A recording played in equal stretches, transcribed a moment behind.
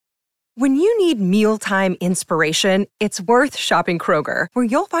When you need mealtime inspiration, it's worth shopping Kroger, where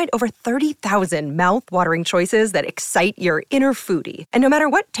you'll find over 30,000 mouth-watering choices that excite your inner foodie. And no matter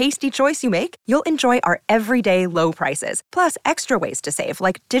what tasty choice you make, you'll enjoy our everyday low prices, plus extra ways to save,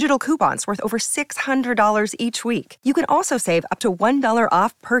 like digital coupons worth over $600 each week. You can also save up to $1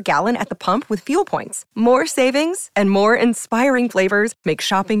 off per gallon at the pump with fuel points. More savings and more inspiring flavors make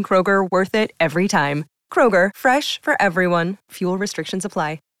shopping Kroger worth it every time. Kroger, fresh for everyone. Fuel restrictions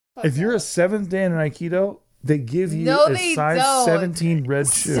apply. If you're a seventh dan in Aikido, they give you a size 17 red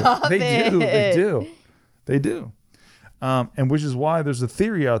shoe. They do. And which is why there's a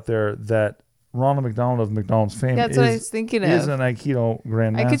theory out there that Ronald McDonald of McDonald's fame That's what I was thinking is of. an Aikido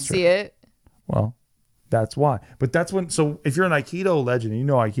grandmaster. I could see it. Well, that's why. But that's when, so if you're an Aikido legend, you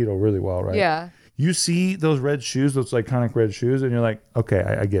know Aikido really well, right? Yeah. You see those red shoes, those iconic red shoes, and you're like, okay,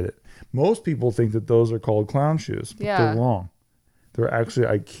 I get it. Most people think that those are called clown shoes, but they're wrong. They're actually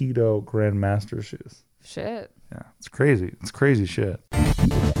Aikido Grandmaster shoes. Shit. Yeah, it's crazy. It's crazy shit.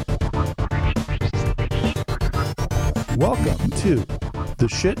 Welcome to the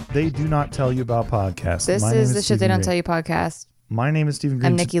Shit They Do Not Tell You About podcast. This is the Shit They Don't Tell You podcast. My name is Stephen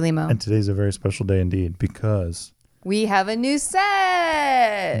Green. I'm Nikki Limo. And today's a very special day indeed because... we have a new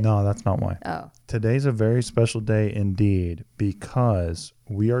set. No, that's not why. Oh. Today's a very special day indeed because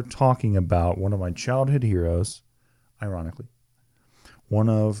we are talking about one of my childhood heroes, ironically. One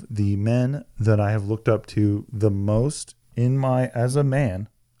of the men that I have looked up to the most as a man,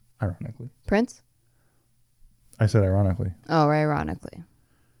 ironically. Prince? I said ironically. Oh, ironically.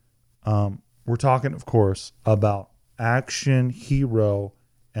 We're talking, of course, about action hero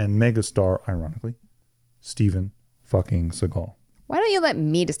and megastar, ironically, Steven fucking Seagal. Why don't you let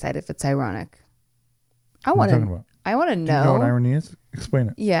me decide if it's ironic? I What want are you talking about? I want to know. Do you know what irony is? Explain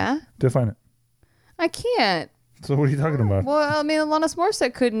it. Yeah. Define it. I can't. So what are you talking about? Well, I mean, Alanis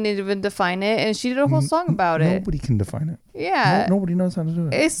Morissette couldn't even define it, and she did a whole song about it. Nobody can define it. Yeah. Nobody knows how to do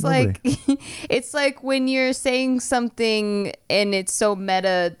it. It's Nobody. it's like when you're saying something and it's so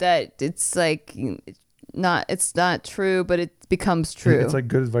meta that it's like it's not true, but it becomes true. It's like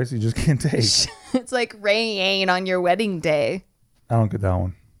good advice you just can't take. It's like rain on your wedding day. I don't get that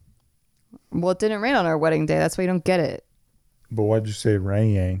one. Well, it didn't rain on our wedding day. That's why you don't get it. But why'd you say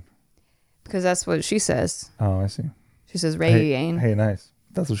rain? Because that's what she says. Oh, I see. She says rain. Hey, nice.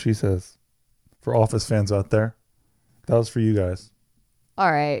 That's what she says. For Office fans out there. That was for you guys.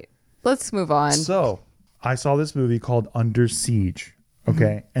 All right. Let's move on. So, I saw this movie called Under Siege.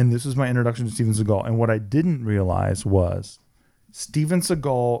 Okay. And this was my introduction to Steven Seagal. And what I didn't realize was Steven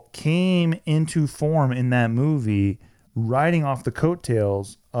Seagal came into form in that movie riding off the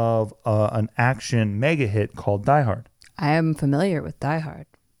coattails of an action mega hit called Die Hard. I am familiar with Die Hard.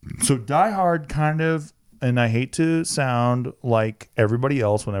 So Die Hard kind of, and I hate to sound like everybody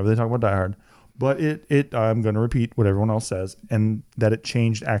else whenever they talk about Die Hard, but I'm going to repeat what everyone else says, and that it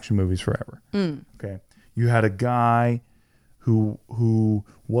changed action movies forever. Okay. You had a guy who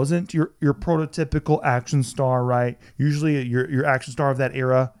wasn't your prototypical action star, right? Usually your action star of that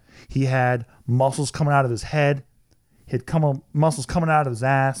era, he had muscles coming out of his head. He had muscles coming out of his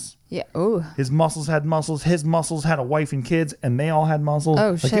ass. Yeah. Oh. His muscles had muscles. His muscles had a wife and kids, and they all had muscles.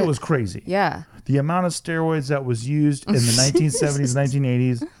 Oh, like shit. It was crazy. Yeah. The amount of steroids that was used in the 1970s,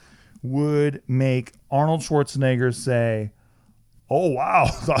 1980s would make Arnold Schwarzenegger say, "Oh wow,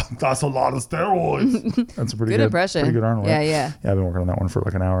 that's a lot of steroids." That's a pretty good impression. Pretty good Arnold. Yeah, right? yeah. Yeah, I've been working on that one for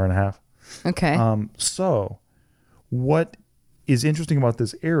like an hour and a half. Okay. So, what is interesting about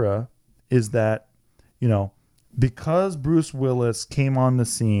this era is that, because Bruce Willis came on the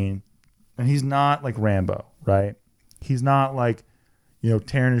scene, and he's not like Rambo, right? He's not like,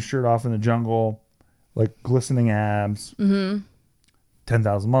 tearing his shirt off in the jungle, like glistening abs,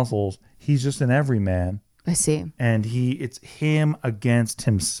 10,000 muscles. He's just an everyman. I see. And it's him against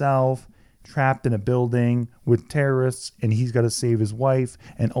himself, trapped in a building with terrorists, and he's got to save his wife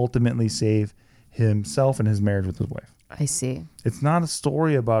and ultimately save himself and his marriage with his wife. I see. It's not a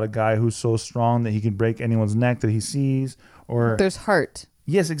story about a guy who's so strong that he can break anyone's neck that he sees, or There's heart.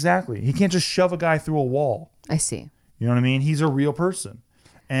 Yes, exactly. He can't just shove a guy through a wall. I see. You know what I mean? He's a real person.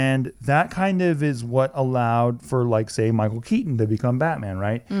 And that kind of is what allowed for, like, say, Michael Keaton to become Batman,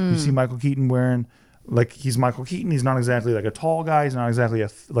 right? You see Michael Keaton wearing, like, he's Michael Keaton. He's not exactly like a tall guy. He's not exactly a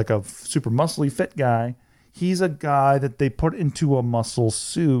super muscly fit guy. He's a guy that they put into a muscle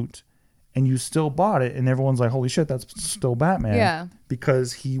suit, and you still bought it, and everyone's like, holy shit, that's still Batman. Yeah.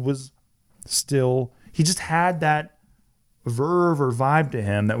 Because he just had that verve or vibe to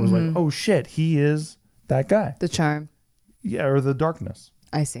him that was like, oh shit, he is that guy. The charm. Yeah, or the darkness.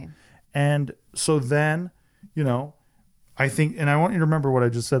 I see. And so then, I think, and I want you to remember what I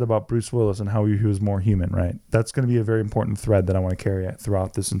just said about Bruce Willis and how he was more human, right? That's going to be a very important thread that I want to carry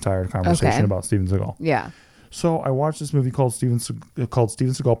throughout this entire conversation about Steven Seagal. Yeah. So I watched this movie called Steven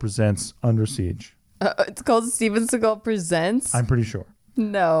Seagal Presents Under Siege. It's called Steven Seagal Presents? I'm pretty sure.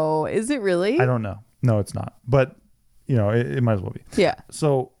 No. Is it really? I don't know. No, it's not. But, it might as well be. Yeah.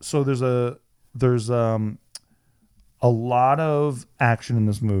 So there's a lot of action in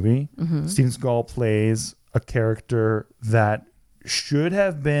this movie. Mm-hmm. Steven Seagal plays a character that should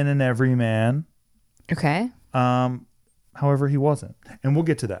have been an everyman. Okay. However, he wasn't. And we'll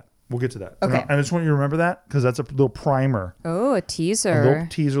get to that. Okay. And I just want you to remember that because that's a little primer. Oh, a teaser. A little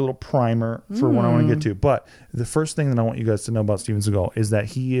teaser, a little primer for what I want to get to. But the first thing that I want you guys to know about Steven Seagal is that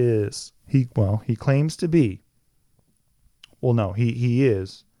he claims to be, he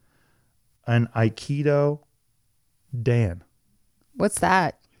is an Aikido Dan. What's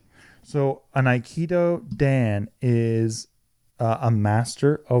that? So an Aikido Dan is a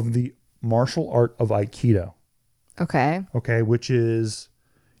master of the martial art of Aikido. Okay. Okay, which is,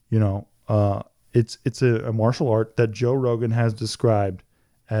 it's a martial art that Joe Rogan has described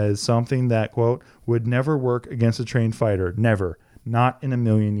as something that, quote, would never work against a trained fighter. Never. Not in a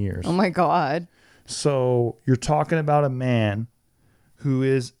million years. Oh my God. So you're talking about a man who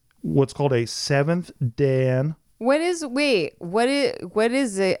is what's called a seventh Dan. What is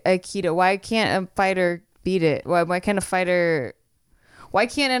Aikido? Why can't a fighter beat it? Why can't an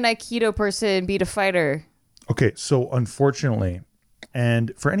Aikido person beat a fighter? Okay, so unfortunately,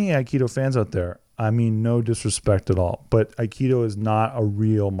 and for any Aikido fans out there, I mean, no disrespect at all, but Aikido is not a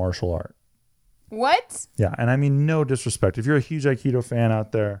real martial art. What? Yeah, and I mean, no disrespect. If you're a huge Aikido fan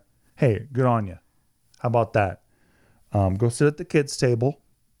out there, hey, good on you. How about that? Go sit at the kids' table.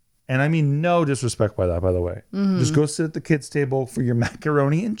 And I mean, no disrespect by that, by the way. Mm-hmm. Just go sit at the kids' table for your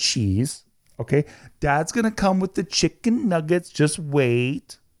macaroni and cheese. Okay. Dad's going to come with the chicken nuggets. Just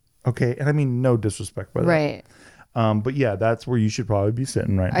wait. Okay. And I mean, no disrespect by that. Right. But yeah, that's where you should probably be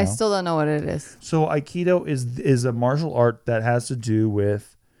sitting right now. I still don't know what it is. So Aikido is a martial art that has to do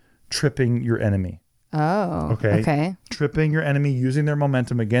with tripping your enemy. Oh. Okay. Tripping your enemy, using their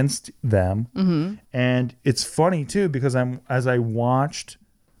momentum against them. Mm-hmm. And it's funny too, because as I watched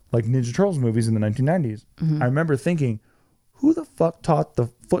like Ninja Turtles movies in the 1990s, I remember thinking, who the fuck taught the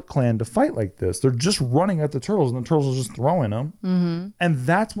Foot Clan to fight like this? They're just running at the turtles and the turtles are just throwing them. Mm-hmm. And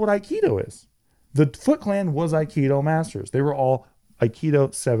that's what Aikido is. The Foot Clan was Aikido masters. They were all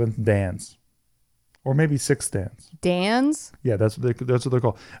Aikido 7th Dans. Or maybe 6th Dans. Dans? Yeah, that's what they're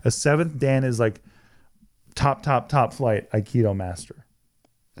called. A 7th Dan is like top flight Aikido master.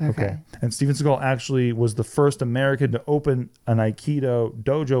 Okay. And Steven Seagal actually was the first American to open an Aikido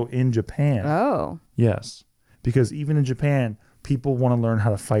dojo in Japan. Oh. Yes. Because even in Japan, people want to learn how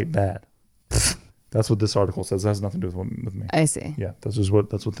to fight bad. That's what this article says. That has nothing to do with me. I see. Yeah, that's what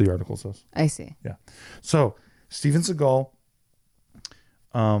the article says. I see. Yeah. So Steven Seagal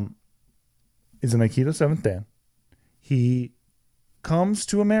is an Aikido 7th Dan. He comes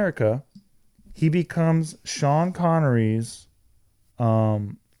to America. He becomes Sean Connery's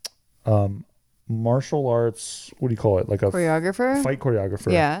martial arts, what do you call it? Like a choreographer? Fight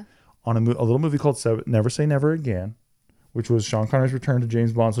choreographer. Yeah. On a little movie called Never Say Never Again, which was Sean Connery's return to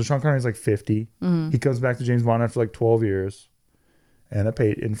James Bond. So Sean Connery's like 50. Mm-hmm. He comes back to James Bond after like 12 years and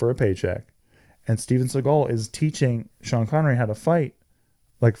for a paycheck. And Steven Seagal is teaching Sean Connery how to fight,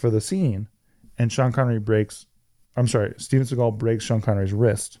 like for the scene. And Steven Seagal breaks Sean Connery's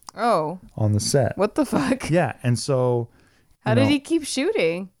wrist. Oh. On the set. What the fuck? Yeah. And so. How did he keep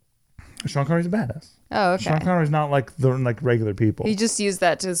shooting? Sean Connery's a badass. Oh, okay. Sean Connery's not like regular people. He just used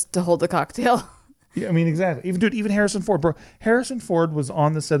that to hold the cocktail. Yeah, I mean, exactly. Even Harrison Ford, bro. Harrison Ford was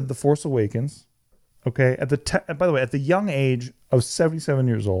on the set of The Force Awakens. Okay, by the way, at the young age of 77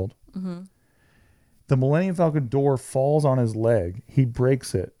 years old, the Millennium Falcon door falls on his leg. He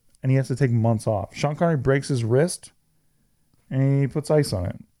breaks it, and he has to take months off. Sean Connery breaks his wrist, and he puts ice on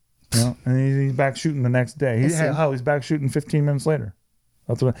it. And he's back shooting the next day. He's back shooting 15 minutes later.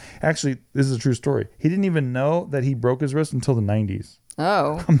 Actually, this is a true story. He didn't even know that he broke his wrist until the 90s.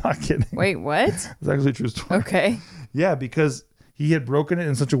 Oh. I'm not kidding. Wait, what? It's actually a true story. Okay. Yeah, because he had broken it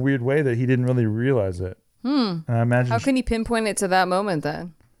in such a weird way that he didn't really realize it. And I imagine. How can he pinpoint it to that moment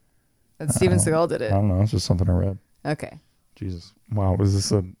then? That Steven Seagal did it. I don't know. It's just something I read. Okay. Jesus. Wow. Was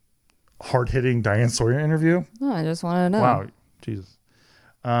this a hard-hitting Diane Sawyer interview? No, I just want to know. Wow. Jesus.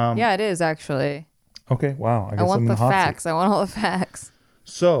 Yeah, it is actually. Okay. Wow. I want the facts. I want all the facts.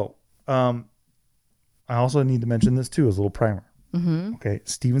 So, I also need to mention this too as a little primer. Mm-hmm. Okay.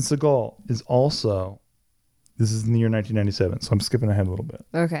 Steven Seagal is also, this is in the year 1997, so I'm skipping ahead a little bit.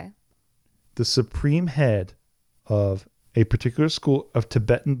 Okay. The supreme head of a particular school of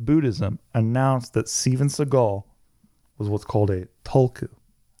Tibetan Buddhism announced that Steven Seagal was what's called a tulku.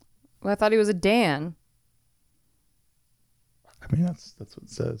 Well, I thought he was a Dan. I mean, that's what it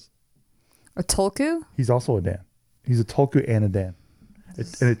says. A Tulku? He's also a Dan. He's a tulku and a Dan.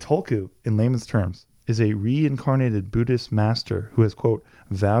 And a tulku, in layman's terms, is a reincarnated Buddhist master who has, quote,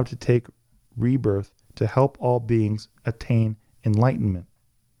 vowed to take rebirth to help all beings attain enlightenment.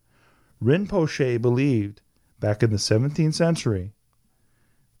 Rinpoche believed back in the 17th century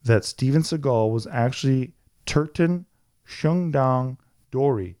that Steven Seagal was actually Turton Shungdang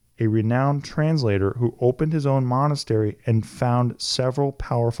Dori, a renowned translator who opened his own monastery and found several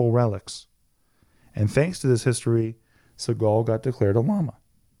powerful relics. And thanks to this history, Seagal got declared a Lama,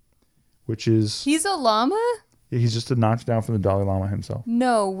 which is... He's a llama? He's just a notch down from the Dalai Lama himself.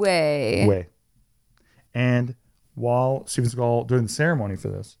 No way. And while Steven Seagal, during the ceremony for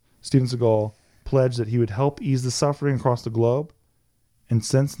this, Steven Seagal pledged that he would help ease the suffering across the globe. And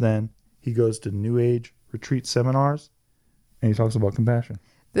since then, he goes to New Age retreat seminars and he talks about compassion.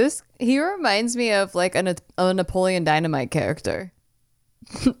 He reminds me of like a Napoleon Dynamite character.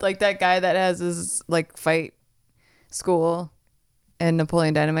 Like that guy that has his like fight school and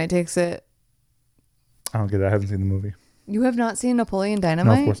Napoleon Dynamite takes it. I don't get it. I haven't seen the movie. You have not seen Napoleon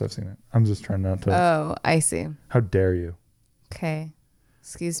Dynamite? No, of course I've seen it. I'm just trying not to. Oh, I see. How dare you? Okay.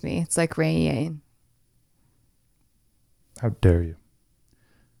 Excuse me. It's like Rain Yang. How dare you?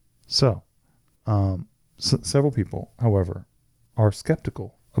 So, several people, however, are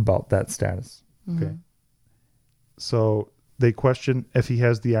skeptical about that status. Okay. Mm-hmm. So they question if he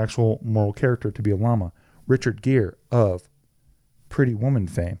has the actual moral character to be a Lama. Richard Gere of Pretty Woman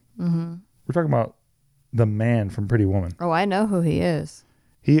fame. Mm-hmm. We're talking about the man from Pretty Woman. Oh, I know who he is.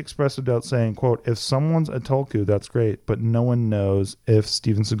 He expressed a doubt saying, quote, if someone's a tulku, that's great, but no one knows if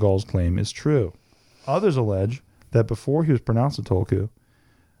Steven Seagal's claim is true. Others allege that before he was pronounced a tulku,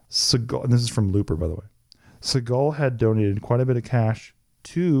 Seagal, and this is from Looper, by the way, Seagal had donated quite a bit of cash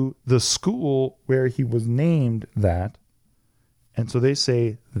to the school where he was named that. And so they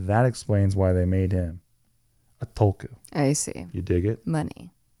say that explains why they made him a tulku. I see. You dig it?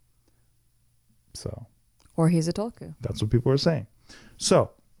 Money. So. Or he's a tulku. That's what people are saying.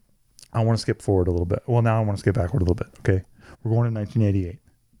 So I want to skip forward a little bit. Well, now I want to skip backward a little bit. Okay. We're going to 1988.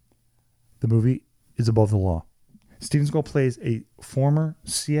 The movie is Above the Law. Steven Seagal plays a former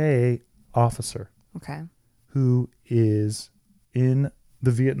CIA officer. Okay. Who is in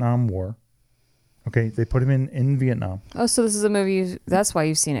the Vietnam War. Okay. They put him in Vietnam. Oh, so this is a movie. That's why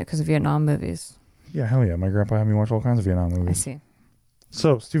you've seen it, because of Vietnam movies. Yeah, hell yeah. My grandpa had me watch all kinds of Vietnam movies. I see.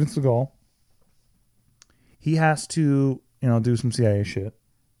 So Steven Seagal, he has to, do some CIA shit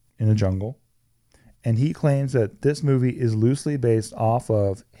in the jungle. And he claims that this movie is loosely based off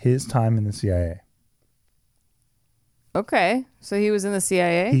of his time in the CIA. Okay. So he was in the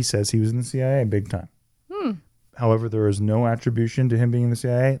CIA? He says he was in the CIA big time. However, there is no attribution to him being in the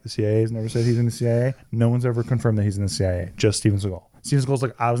CIA. The CIA has never said he's in the CIA. No one's ever confirmed that he's in the CIA. Just Steven Seagal. Steven Seagal's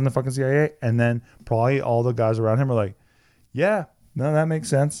like, I was in the fucking CIA. And then probably all the guys around him are like, yeah, no, that makes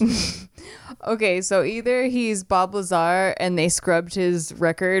sense. Okay, so either he's Bob Lazar and they scrubbed his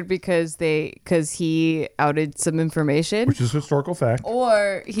record because he outed some information, which is historical fact,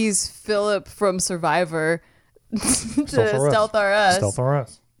 or he's Philip from Survivor to Stealth RS. Stealth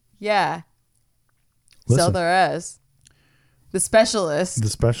RS. Yeah. Listen, Stealth RS. The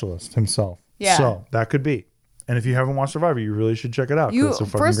specialist himself. Yeah. So that could be. And if you haven't watched Survivor, you really should check it out. It's a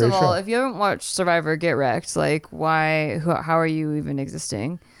first of all, show. if you haven't watched Survivor, get wrecked. Like, why? How are you even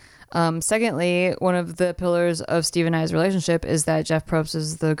existing? Secondly, one of the pillars of Steve and I's relationship is that Jeff Probst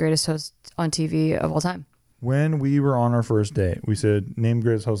is the greatest host on TV of all time. When we were on our first date, we said, name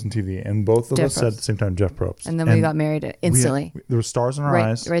greatest host on TV. And both of us said at the same time, Jeff Probst. And then we got married instantly. There were stars in our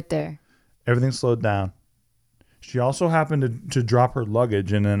eyes. Right there. Everything slowed down. She also happened to drop her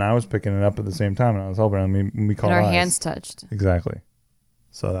luggage, and then I was picking it up at the same time, and I was helping her, and we called and our eyes. hands touched. Exactly.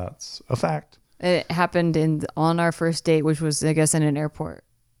 So that's a fact. It happened on our first date, which was, I guess, in an airport.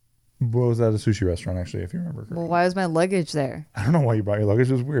 What was that? A sushi restaurant, actually, if you remember correctly. Well, why was my luggage there? I don't know why you brought your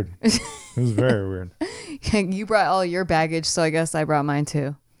luggage. It was weird. It was very weird. You brought all your baggage, so I guess I brought mine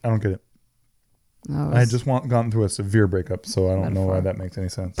too. I don't get it. No, I had just gone through a severe breakup, so I don't know why that makes any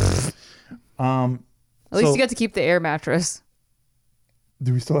sense. At least you got to keep the air mattress.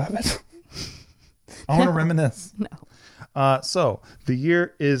 Do we still have it? I want to reminisce. No. So the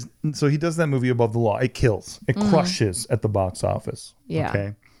year is, so he does that movie Above the Law. It kills. It crushes at the box office. Yeah.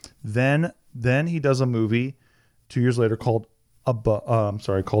 Okay. Then he does a movie 2 years later called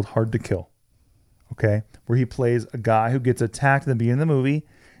Hard to Kill. Okay. Where he plays a guy who gets attacked at the beginning of the movie,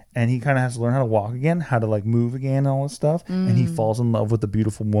 and he kind of has to learn how to walk again, how to like move again and all this stuff. And he falls in love with a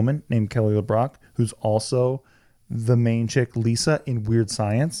beautiful woman named Kelly LeBrock, who's also the main chick, Lisa, in Weird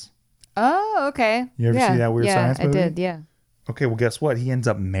Science. Oh, okay. You ever see that Weird Science movie? I did, yeah. Okay, well, guess what? He ends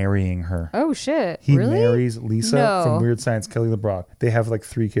up marrying her. Oh, shit. He really? marries Lisa No. from Weird Science, Kelly LeBrock. They have like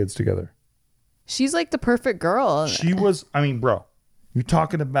 3 kids together. She's like the perfect girl. She was, I mean, bro, you're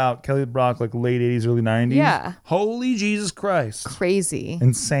talking about Kelly LeBrock, like late 80s, early 90s? Yeah. Holy Jesus Christ. Crazy.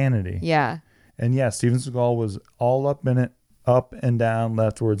 Insanity. Yeah. And yeah, Steven Seagal was all up in it, up and down,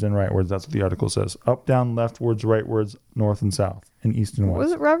 leftwards and rightwards. That's what the article says. Up, down, leftwards, rightwards, north and south, and east and west.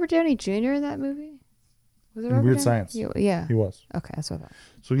 Was it Robert Downey Jr. in that movie? Was it In Robert Weird Downey? Science. Yeah. He was. Okay, that's what I thought.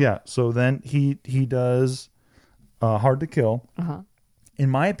 So yeah, so then he does Hard to Kill. Uh-huh. In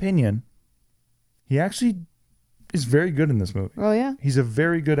my opinion, he actually is very good in this movie. Oh, yeah? He's a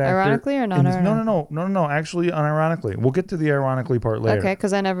very good actor. Ironically or in this- non-ironically? No. Actually, unironically. We'll get to the ironically part later. Okay,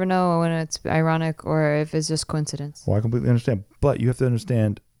 because I never know when it's ironic or if it's just coincidence. Well, I completely understand, but you have to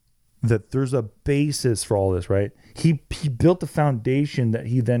understand that there's a basis for all this, right? He built the foundation that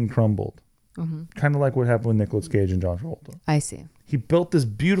he then crumbled, kind of like what happened with Nicolas Cage and John Travolta. I see. He built this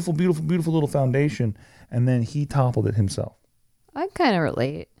beautiful, beautiful, beautiful little foundation, and then he toppled it himself. I kind of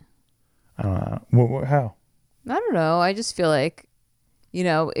relate. How? I don't know. I just feel like, you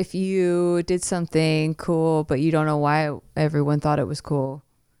know, if you did something cool, but you don't know why everyone thought it was cool,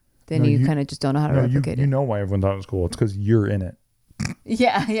 then No, you you- kind of just don't know how to replicate you it. know why everyone thought it was cool. It's because you're in it.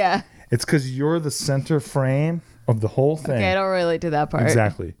 Yeah. It's because you're the center frame of the whole thing. Okay, I don't relate to that part.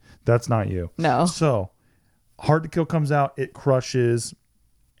 Exactly. That's not you. No. So, Hard to Kill comes out. It crushes.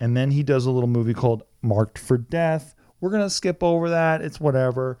 And then he does a little movie called Marked for Death. We're going to skip over that. It's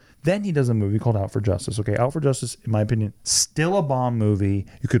whatever. Then he does a movie called Out for Justice. Okay, Out for Justice, in my opinion, still a bomb movie.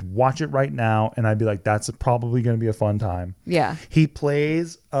 You could watch it right now, and I'd be like, that's probably going to be a fun time. Yeah. He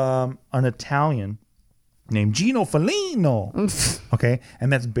plays an Italian named Gino Felino. Okay,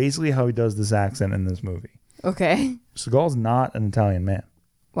 and that's basically how he does this accent in this movie. Okay. Seagal's not an Italian man,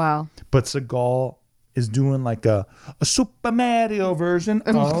 Wow. but Seagal is doing like a Super Mario version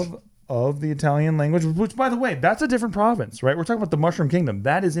of the Italian language, which, by the way, that's a different province, right? We're talking about the Mushroom Kingdom.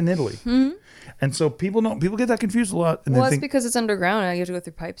 That is in Italy. And so people get that confused a lot. And Well, they it's think, because it's underground and you have to go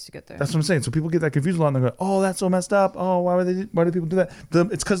through pipes to get there. that's what I'm saying. So people get that confused a lot, and they go, "Oh, that's so messed up. Oh, why do people do that?"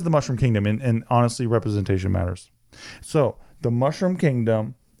 It's because of the Mushroom Kingdom, and honestly, representation matters. So the Mushroom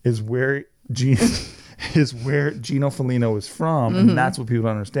Kingdom is where Gino Felino is from, and that's what people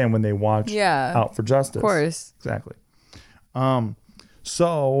don't understand when they watch Out for Justice. Of course. Exactly.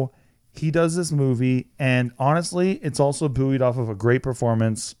 So he does this movie, and honestly, it's also buoyed off of a great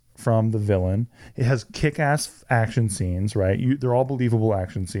performance from the villain. It has kick-ass action scenes, right? They're all believable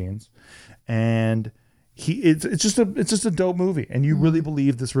action scenes, and it's just a dope movie, and you really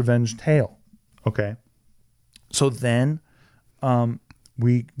believe this revenge tale. Okay, so then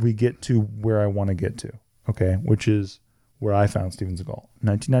we get to where I want to get to. Okay, which is where I found Steven Seagal.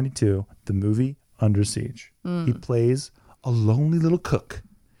 1992, the movie Under Siege. He plays a lonely little cook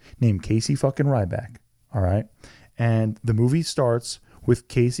named Casey fucking Ryback. All right. And the movie starts with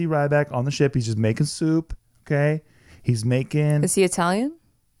Casey Ryback on the ship. He's just making soup. Okay. He's Is he Italian?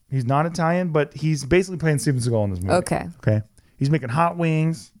 not Italian, but he's basically playing Steven Seagal in this movie. Okay. Okay. He's making hot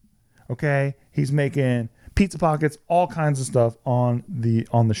wings. Okay. He's making pizza pockets, all kinds of stuff on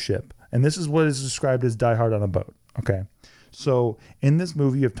the ship. And this is what is described as Die Hard on a boat. Okay. So in this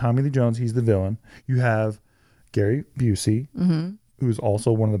movie, you have Tommy Lee Jones. He's the villain. You have Gary Busey, who's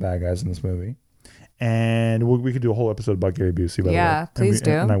also one of the bad guys in this movie. And we could do a whole episode about Gary Busey, by the way. Yeah, please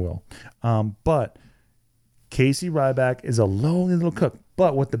do. And I will. But Casey Ryback is a lonely little cook.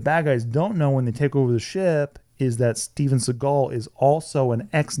 But what the bad guys don't know when they take over the ship is that Steven Seagal is also an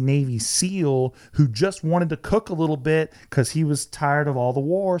ex-Navy SEAL who just wanted to cook a little bit because he was tired of all the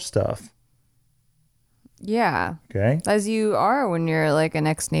war stuff. Yeah. Okay? As you are when you're like an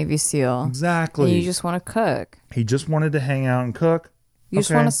ex-Navy SEAL. Exactly. And you just want to cook. He just wanted to hang out and cook. You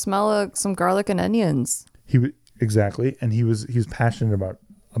just want to smell some garlic and onions. Exactly, and he was passionate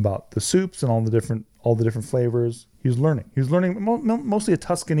about the soups and all the different flavors. He was learning mostly a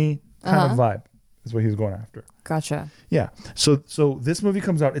Tuscany kind of vibe is what he was going after. Gotcha. Yeah. So this movie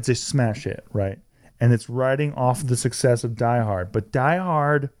comes out. It's a smash hit, right? And it's riding off the success of Die Hard. But Die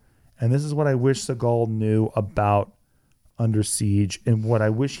Hard, and this is what I wish Seagal knew about Under Siege, and what I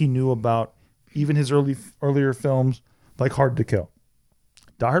wish he knew about even his earlier films like Hard to Kill.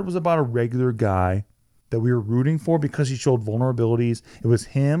 Die Hard was about a regular guy that we were rooting for because he showed vulnerabilities. It was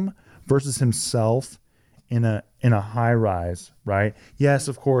him versus himself in a high rise, right? Yes,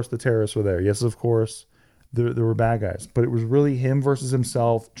 of course, the terrorists were there. Yes, of course, there were bad guys, but it was really him versus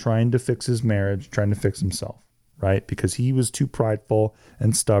himself, trying to fix his marriage, trying to fix himself, right? Because he was too prideful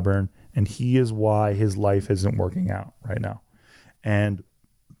and stubborn, and he is why his life isn't working out right now. And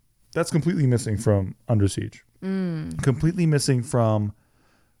that's completely missing from Under Siege. Completely missing from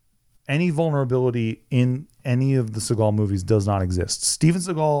any vulnerability in any of the Seagal movies. Does not exist. Steven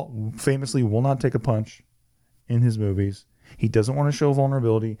Seagal famously will not take a punch in his movies. He doesn't want to show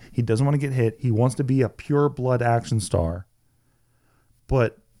vulnerability. He doesn't want to get hit. He wants to be a pure blood action star.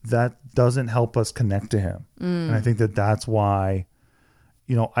 But that doesn't help us connect to him. And I think that that's why,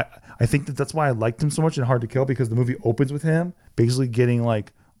 you know, I think that that's why I liked him so much in Hard to Kill, because the movie opens with him basically getting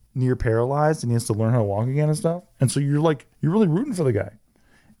like near paralyzed and he has to learn how to walk again and stuff. And so you're really rooting for the guy.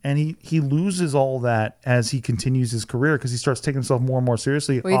 And he loses all that as he continues his career, because he starts taking himself more and more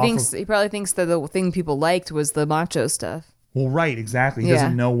seriously. Well, he probably thinks that the thing people liked was the macho stuff. Well, right, exactly. He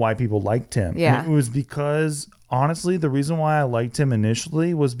doesn't know why people liked him. Yeah. And it was because, honestly, the reason why I liked him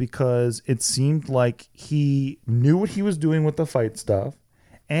initially was because it seemed like he knew what he was doing with the fight stuff,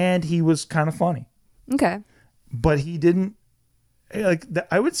 and he was kind of funny. Okay. But he didn't, like,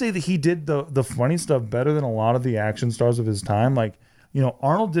 I would say that he did the funny stuff better than a lot of the action stars of his time. Like, you know,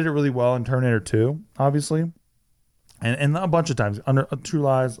 Arnold did it really well in Terminator 2, obviously. And a bunch of times. Under True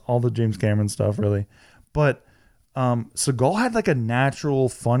Lies, all the James Cameron stuff, really. But Seagal had like a natural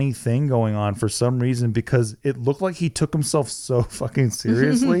funny thing going on for some reason, because it looked like he took himself so fucking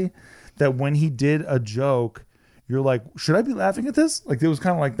seriously that when he did a joke, you're like, should I be laughing at this? Like, it was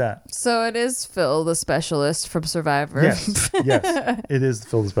kind of like that. So it is Phil, the specialist from Survivor. Yes, yes, it is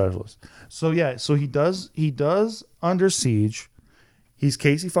Phil the Specialist. So yeah, so he does Under Siege. He's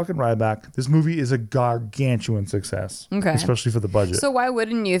Casey fucking Ryback. This movie is a gargantuan success. Okay. Especially for the budget. So why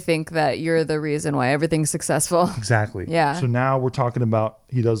wouldn't you think that you're the reason why everything's successful? Exactly. Yeah. So now we're talking about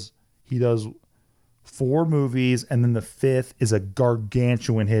he does 4 movies, and then the 5th is a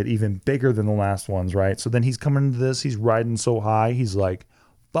gargantuan hit, even bigger than the last ones, right? So then he's coming into this, he's riding so high, he's like,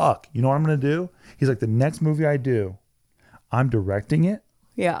 fuck, you know what I'm going to do? He's like, the next movie I do, I'm directing it.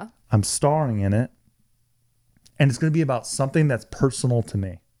 Yeah. I'm starring in it. And it's going to be about something that's personal to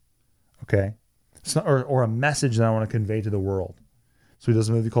me. Okay? So, or a message that I want to convey to the world. So he does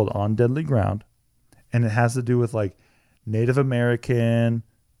a movie called On Deadly Ground. And it has to do with like Native American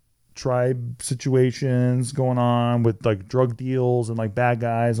tribe situations going on with like drug deals and like bad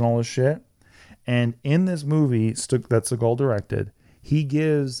guys and all this shit. And in this movie that Seagal directed, he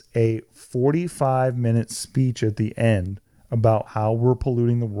gives a 45-minute speech at the end about how we're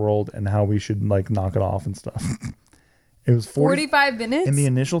polluting the world and how we should like knock it off and stuff. It was 45 minutes? In the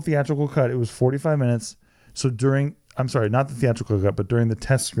initial theatrical cut, it was 45 minutes. So I'm sorry, not the theatrical cut, but during the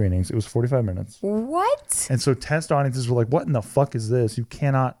test screenings, it was 45 minutes. What? And so test audiences were like, what in the fuck is this? You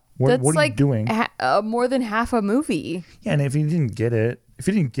cannot, what are you doing? More than half a movie. Yeah, and if you didn't get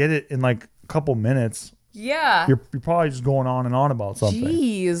it in like a couple minutes, yeah, you're probably just going on and on about something.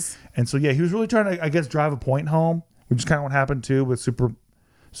 Jeez. And so yeah, he was really trying to, I guess, drive a point home, which is kind of what happened too with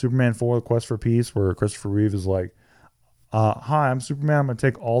Superman 4, The Quest for Peace, where Christopher Reeve is like, hi, I'm Superman. I'm going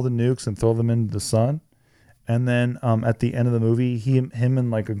to take all the nukes and throw them into the sun. And then at the end of the movie, him and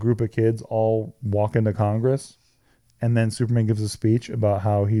like a group of kids all walk into Congress. And then Superman gives a speech about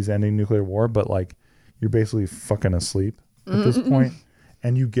how he's ending nuclear war. But like, you're basically fucking asleep at this point.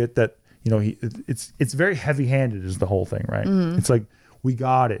 And you get that, you know, it's very heavy handed is the whole thing, right? Mm-hmm. It's like, we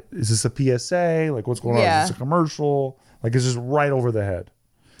got it. Is this a PSA? Like, what's going on? Is this a commercial? Like, it's just right over the head.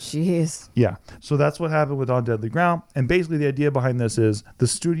 Jeez. Yeah. So that's what happened with On Deadly Ground. And basically the idea behind this is the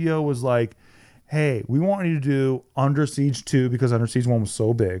studio was like, hey, we want you to do Under Siege 2 because Under Siege 1 was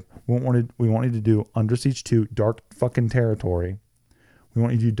so big. We want you to do Under Siege 2, Dark fucking Territory. We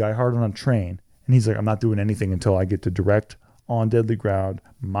want you to do Die Hard on a Train. And he's like, I'm not doing anything until I get to direct On Deadly Ground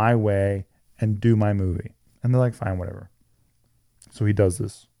my way and do my movie. And they're like, fine, whatever. So he does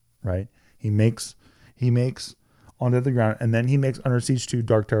this, right? He makes On Deadly Ground, and then he makes Under Siege 2,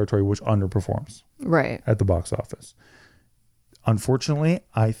 Dark Territory, which underperforms at the box office. Unfortunately,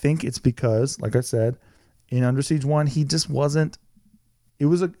 I think it's because, like I said, in Under Siege 1, he just wasn't. It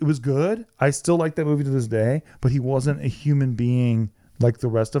was good. I still like that movie to this day, but he wasn't a human being like the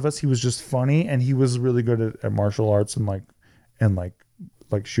rest of us. He was just funny, and he was really good at martial arts and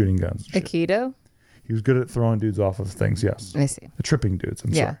shooting guns. Aikido? He was good at throwing dudes off of things. Yes, I see. Tripping dudes.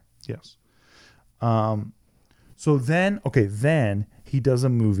 I'm sorry. Yes. So then he does a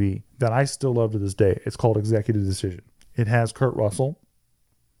movie that I still love to this day. It's called Executive Decision. It has Kurt Russell.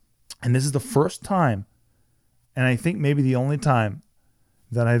 And this is the first time, and I think maybe the only time,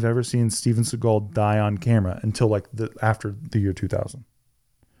 that I've ever seen Steven Seagal die on camera until like after the year 2000.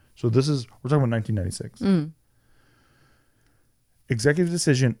 So we're talking about 1996. Executive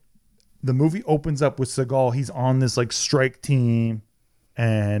decision. The movie opens up with Seagal. He's on this like strike team,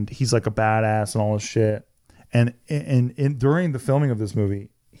 and he's like a badass and all this shit. And during the filming of this movie,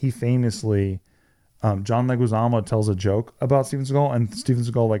 he famously, John Leguizamo tells a joke about Steven Seagal, and Steven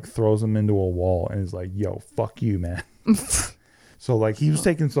Seagal like throws him into a wall and is like, "Yo, fuck you, man." So like he was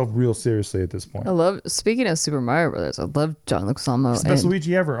taking himself real seriously at this point. Speaking of Super Mario Brothers, I love John Leguizamo. It's the best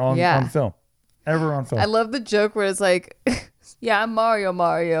Luigi ever on film. Ever on film. I love the joke where it's like, yeah, I'm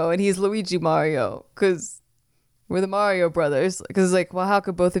Mario, and he's Luigi Mario, because we're the Mario Brothers. Because it's like, well, how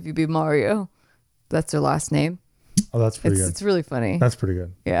could both of you be Mario? That's their last name. Oh, that's pretty good. It's really funny. That's pretty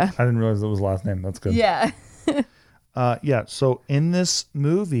good. Yeah. I didn't realize that was the last name. That's good. Yeah. Yeah. So in this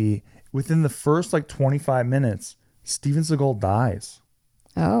movie, within the first like 25 minutes, Steven Seagal dies.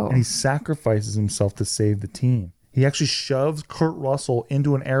 Oh. And he sacrifices himself to save the team. He actually shoves Kurt Russell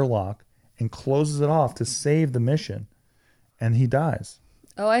into an airlock and closes it off to save the mission. And he dies.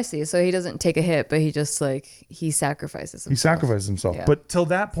 Oh, I see. So he doesn't take a hit, but he just like, he sacrifices himself. He sacrifices himself. Yeah. But till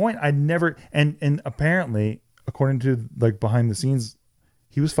that point, I never, and apparently, according to like behind the scenes,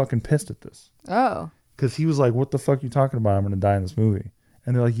 he was fucking pissed at this. Oh. Because he was like, what the fuck are you talking about? I'm going to die in this movie.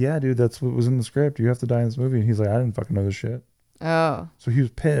 And they're like, yeah, dude, that's what was in the script. You have to die in this movie. And he's like, I didn't fucking know this shit. Oh. So he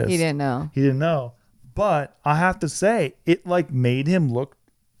was pissed. He didn't know. He didn't know. But I have to say, it like made him look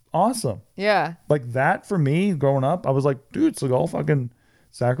awesome. Yeah. Like that for me growing up, I was like, dude, Seagal fucking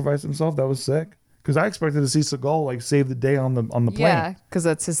sacrificed himself. That was sick. Because I expected to see Seagal like save the day on the plane. Yeah, because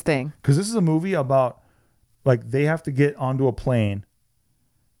that's his thing. Because this is a movie about like they have to get onto a plane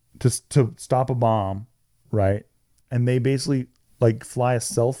to stop a bomb, right? And they basically like fly a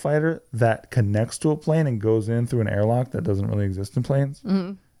stealth fighter that connects to a plane and goes in through an airlock that doesn't really exist in planes.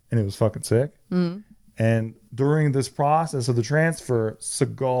 Mm-hmm. And it was fucking sick. Mm-hmm. And during this process of the transfer,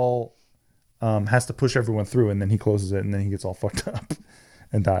 Seagal has to push everyone through, and then he closes it, and then he gets all fucked up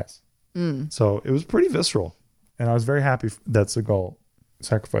and dies. So it was pretty visceral. And I was very happy that Seagal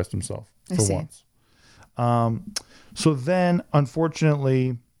sacrificed himself for once. So then,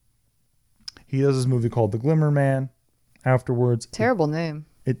 unfortunately, he does this movie called The Glimmer Man afterwards. Terrible name.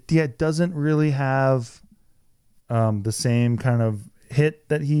 It doesn't really have the same kind of hit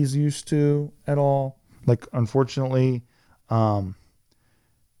that he's used to at all. Like, unfortunately, Seagal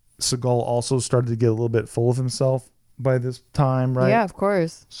also started to get a little bit full of himself by this time, right? Yeah, of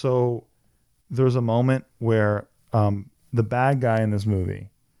course. So there's a moment where the bad guy in this movie,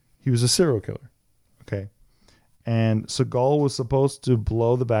 he was a serial killer, okay? And Seagal was supposed to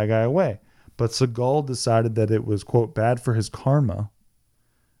blow the bad guy away. But Seagal decided that it was, quote, bad for his karma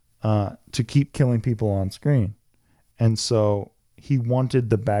to keep killing people on screen. And so he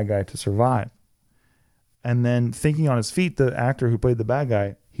wanted the bad guy to survive. And then thinking on his feet, the actor who played the bad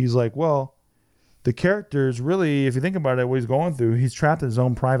guy, he's like, well, the character is really, if you think about it, what he's going through, he's trapped in his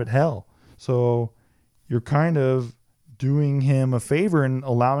own private hell. So you're kind of doing him a favor and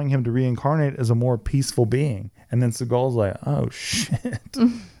allowing him to reincarnate as a more peaceful being. And then Seagal's like, oh, shit.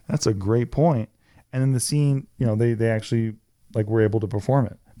 That's a great point. And in the scene, you know, they actually like were able to perform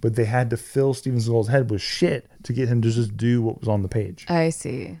it. But they had to fill Steven Seagal's head with shit to get him to just do what was on the page. I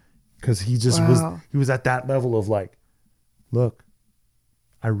see. Because he just was at that level of like, look,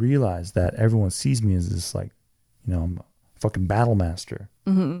 I realize that everyone sees me as this like, you know, I'm a fucking battle master.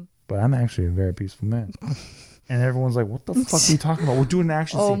 Mm-hmm. But I'm actually a very peaceful man. And everyone's like, what the fuck are you talking about? We're doing an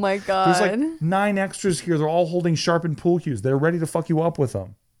action scene. Oh my God. There's like 9 extras here. They're all holding sharpened pool cues. They're ready to fuck you up with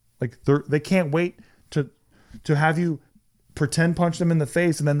them. Like they can't wait to have you pretend punch them in the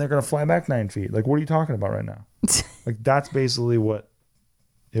face and then they're going to fly back 9 feet. Like, what are you talking about right now? Like, that's basically what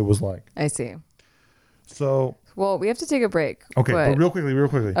it was like. I see. So. Well, we have to take a break. Okay, but real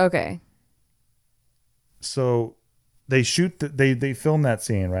quickly. Okay. So they they film that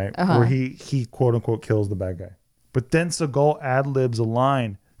scene, right? Uh-huh. Where he quote unquote kills the bad guy. But then Seagal ad-libs a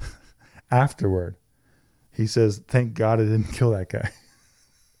line afterward. He says, thank God I didn't kill that guy.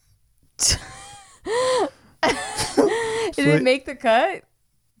 Did it make the cut?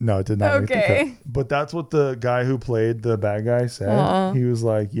 No, it did not make the cut. But that's what the guy who played the bad guy said. Uh-huh. He was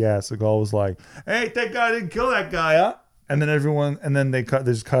like, yeah, Seagal was like, hey, thank God I didn't kill that guy, huh? And then they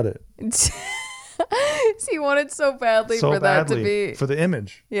just cut it. He wanted so badly that to be for the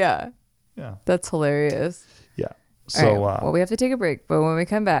image. Yeah. That's hilarious. Yeah. So right. Well, we have to take a break, but when we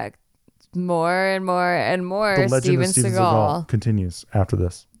come back, more and more and more the legend Steven of Steven Seagal continues after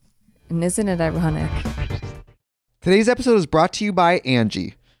this. And isn't it ironic? Today's episode is brought to you by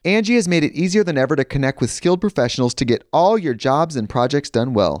Angie. Angie has made it easier than ever to connect with skilled professionals to get all your jobs and projects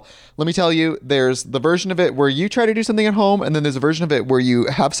done well. Let me tell you, there's the version of it where you try to do something at home, and then there's a version of it where you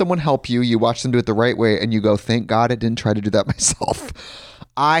have someone help you, you watch them do it the right way, and you go, thank God I didn't try to do that myself.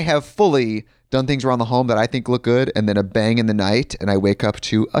 I have fully done things around the home that I think look good, and then a bang in the night, and I wake up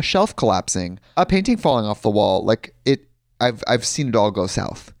to a shelf collapsing, a painting falling off the wall. I've seen it all go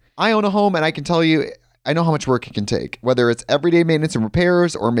south. I own a home, and I can tell you, I know how much work it can take. Whether it's everyday maintenance and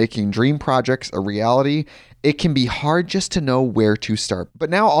repairs or making dream projects a reality, it can be hard just to know where to start.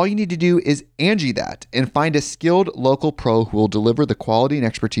 But now all you need to do is Angie that and find a skilled local pro who will deliver the quality and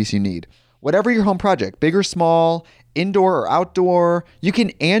expertise you need. Whatever your home project, big or small, indoor or outdoor, you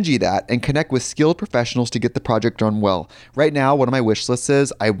can Angie that and connect with skilled professionals to get the project done well. Right now, one of my wish lists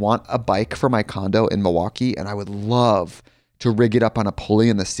is I want a bike for my condo in Milwaukee, and I would love to rig it up on a pulley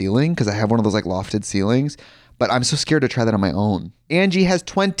in the ceiling because I have one of those like lofted ceilings, but I'm so scared to try that on my own. Angie has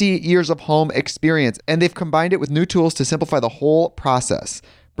 20 years of home experience, and they've combined it with new tools to simplify the whole process.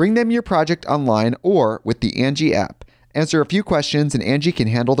 Bring them your project online or with the Angie app. Answer a few questions and Angie can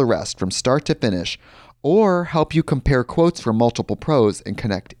handle the rest from start to finish, or help you compare quotes from multiple pros and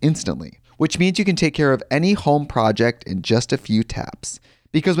connect instantly, which means you can take care of any home project in just a few taps.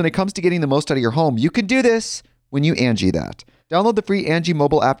 Because when it comes to getting the most out of your home, you can do this when you Angie that. Download the free Angie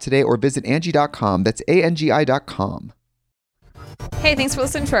mobile app today or visit Angie.com. That's ANGI.com. Hey, thanks for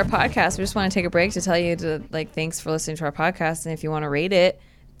listening to our podcast. We just want to take a break to tell you thanks for listening to our podcast. And if you want to rate it,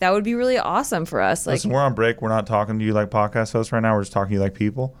 that would be really awesome for us. Listen, we're on break. We're not talking to you like podcast hosts right now. We're just talking to you like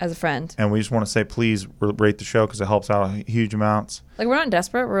people. As a friend. And we just want to say, please rate the show because it helps out huge amounts. We're not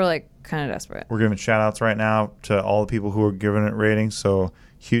desperate. We're kind of desperate. We're giving shout outs right now to all the people who are giving it ratings. So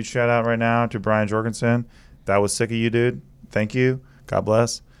huge shout out right now to Brian Jorgensen. That was sick of you, dude. Thank you. God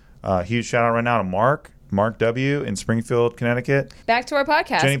bless. Huge shout out right now to Mark W. in Springfield, Connecticut. Back to our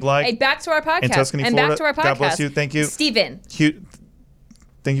podcast. Jenny Blythe. Hey, back to our podcast. In Tuscany, and Florida. Back to our podcast. God bless you. Thank you. Steven.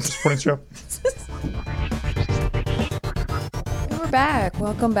 Thank you for supporting the show. We're back.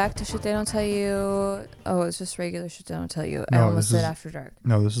 Welcome back to Shit They Don't Tell You. Oh, it's just regular Shit They Don't Tell You. I No, almost this said is- After Dark.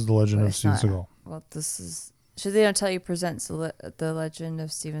 No, this is the Legend But of it's Steven not. Seagal. Well, this is Shit They Don't Tell You presents the Legend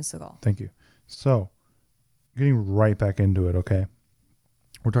of Steven Seagal. Thank you. So, getting right back into it, okay?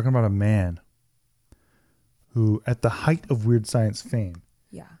 We're talking about a man who, at the height of Weird Science fame,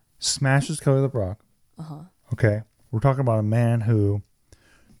 Yeah. smashes Kelly LeBrock. Uh-huh. Okay? We're talking about a man who,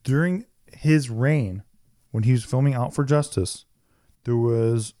 during his reign, when he was filming Out for Justice, there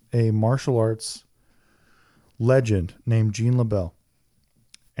was a martial arts legend named Gene LeBell.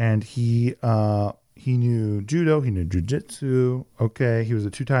 And he knew judo, he knew jiu-jitsu. Okay, he was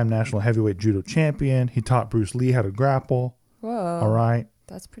a 2-time national heavyweight judo champion. He taught Bruce Lee how to grapple. Whoa. All right.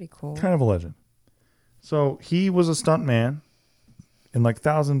 That's pretty cool. Kind of a legend. So he was a stunt man in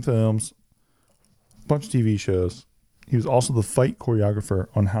 1,000 films, a bunch of TV shows. He was also the fight choreographer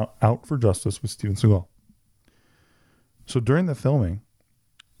on Out for Justice with Steven Seagal. So during the filming,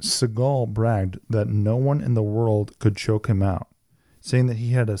 Seagal bragged that no one in the world could choke him out, saying that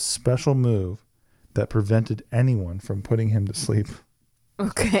he had a special move that prevented anyone from putting him to sleep.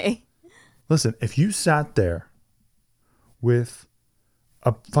 Okay. Listen, if you sat there with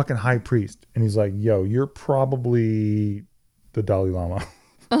a fucking high priest and he's like, yo, you're probably the Dalai Lama.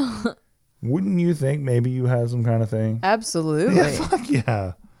 Wouldn't you think maybe you had some kind of thing? Absolutely. Yeah, fuck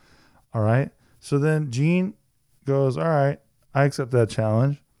yeah. All right. So then Gene goes, all right, I accept that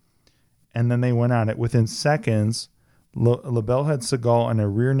challenge. And then they went at it. Within seconds, LeBell had Seagal on a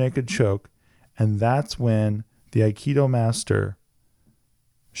rear naked choke. And that's when the Aikido master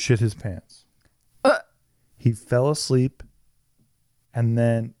shit his pants. He fell asleep. And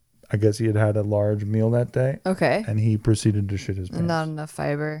then I guess he had a large meal that day. Okay. And he proceeded to shit his pants. Not enough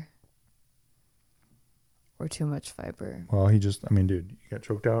fiber. Or too much fiber. Well, dude, he got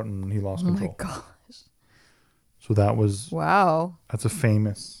choked out and he lost control. Oh my gosh. So that's a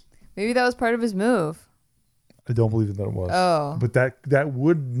famous. Maybe that was part of his move. I don't believe that it was. Oh. But that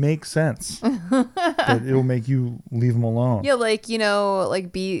would make sense. That it'll make you leave him alone. Yeah,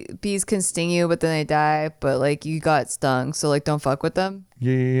 bees can sting you, but then they die. But you got stung, so don't fuck with them.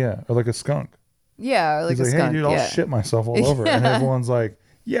 Yeah. Or like a skunk. Yeah, or like He's a skunk. Hey, dude, I'll shit myself all over. And everyone's like,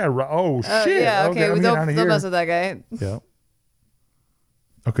 yeah, oh, shit. Yeah, okay, I'm don't out of here. mess with that guy. Yeah.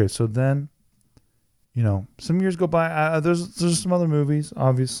 Okay, so then, some years go by. There's some other movies,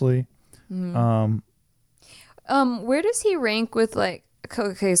 obviously. Mm-hmm. Where does he rank with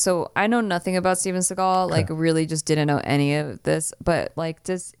okay, so I know nothing about Steven Seagal, really just didn't know any of this, but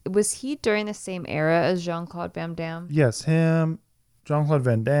was he during the same era as Jean-Claude Van Damme? Yes, him, Jean-Claude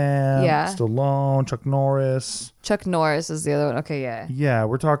Van Damme, Yeah. Stallone, Chuck Norris. Chuck Norris is the other one. Okay, yeah. Yeah,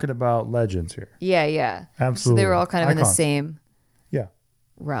 we're talking about legends here. Yeah. Absolutely. So they were all kind of in the Icons. same Yeah.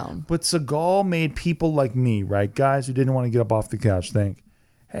 realm. But Seagal made people like me, right? Guys who didn't want to get up off the couch think,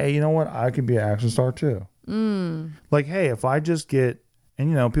 hey, you know what? I could be an action star too. Like, hey, if I just get,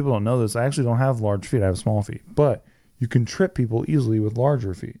 and people don't know this, I actually don't have large feet. I have small feet. But you can trip people easily with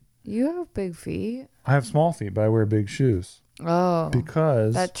larger feet. You have big feet. I have small feet, but I wear big shoes. Oh.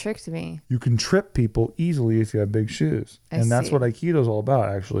 Because That tricked me. you can trip people easily if you have big shoes. And that's see. what Aikido is all about,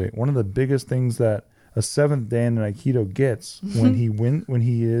 actually. One of the biggest things that a seventh Dan in Aikido gets when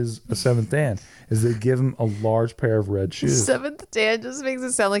he is a seventh Dan is they give him a large pair of red shoes. Seventh Dan just makes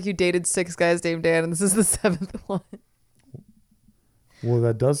it sound like you dated 6 guys named Dan, and this is the 7th one. Well,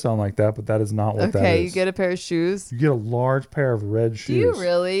 that does sound like that, but that is not what that Okay, is. you get a pair of shoes. You get a large pair of red shoes. Do you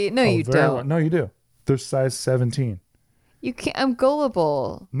really? No, you don't. No, you do. They're size 17. You can't. I'm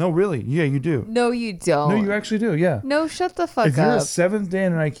gullible. No, really. Yeah, you do. No, you don't. No, you actually do. Yeah. No, shut the fuck If you're a up. seventh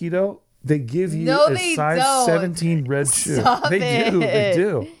Dan in Aikido, they give you No, a they size don't. 17 red shoe. Stop They do. They it.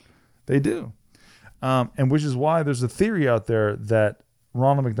 do. They do. And which is why there's a theory out there that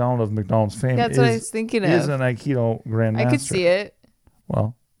Ronald McDonald of McDonald's fame That's what I was thinking is of. an Aikido grandmaster. I could see it.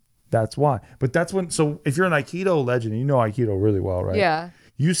 Well, that's why. But that's when. So if you're an Aikido legend, you know Aikido really well, right? Yeah.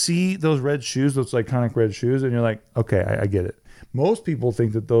 You see those red shoes, those iconic red shoes, and you're like, okay, I get it. Most people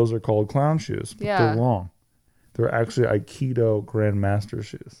think that those are called clown shoes, but Yeah. they're wrong. They're actually Aikido grandmaster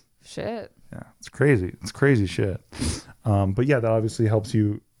shoes. Shit. Yeah, it's crazy. It's crazy shit. But yeah, that obviously helps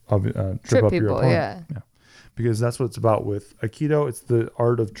you trip up your people, opponent. yeah. Because that's what it's about with Aikido. It's the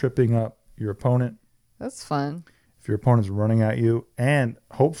art of tripping up your opponent. That's fun. If your opponent's running at you, and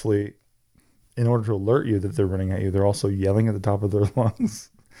hopefully, in order to alert you that they're running at you, they're also yelling at the top of their lungs.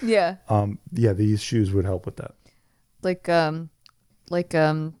 Yeah. Yeah, these shoes would help with that. Like Three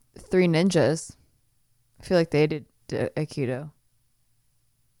Ninjas. I feel like they did Aikido.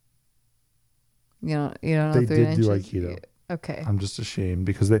 You don't know They Three did Ninjas? do Aikido. Okay. I'm just ashamed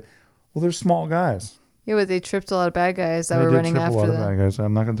because they're small guys. Yeah, but they tripped a lot of bad guys that They were did running trip after a lot them. of bad guys.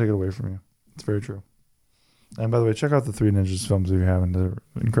 I'm not going to take it away from you. It's very true. And by the way, check out the Three Ninjas films if you haven't. They're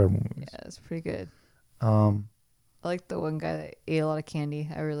incredible movies. Yeah, it's pretty good. Yeah. I like the one guy that ate a lot of candy.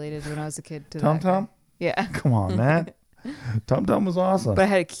 I related when I was a kid to Tom that guy. Tom? Yeah. Come on, man. Tom Tom was awesome. But I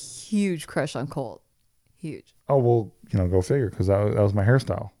had a huge crush on Colt. Huge. Oh, well, go figure because that was my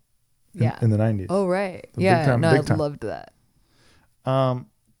hairstyle Yeah. in the 90s. Oh, right. The big Yeah. time- No, big I time. loved that.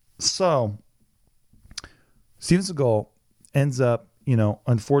 So Steven Seagal ends up,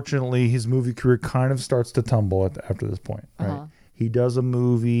 unfortunately, his movie career kind of starts to tumble after this point, right? Uh-huh. He does a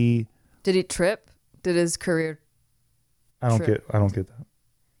movie. Did he trip? Did his career? I don't Trip. get that.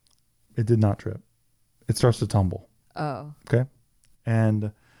 It did not trip. It starts to tumble. Oh. Okay.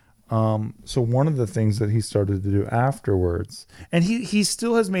 And so one of the things that he started to do afterwards, and he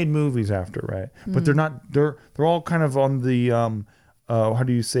still has made movies after, right? But they're all kind of on the how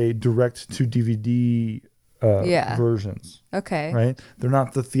do you say, direct to DVD Yeah. versions, Okay. right? They're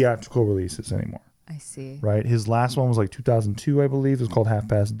not the theatrical releases anymore, I see. right? His last one was like 2002, I believe. It was called Half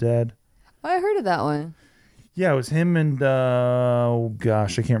Past Dead. Oh, I heard of that one. Yeah, it was him and oh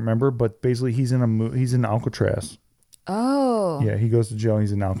gosh, I can't remember, but basically he's in Alcatraz. Oh. Yeah, he goes to jail.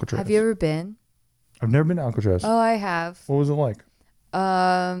 He's in Alcatraz. Have you ever been? I've never been to Alcatraz. Oh, I have. What was it like?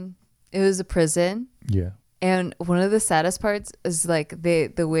 It was a prison. Yeah. And one of the saddest parts is like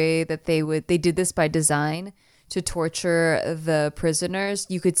the way that they did this by design to torture the prisoners.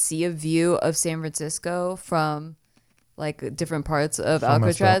 You could see a view of San Francisco from like different parts of So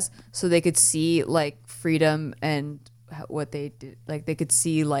messed Alcatraz, so they could see like freedom and what they did. Like they could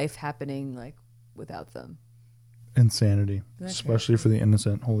see life happening like without them. Insanity, especially for the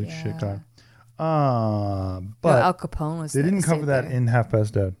innocent. Holy shit, God. But Al Capone was. they didn't cover that there. in Half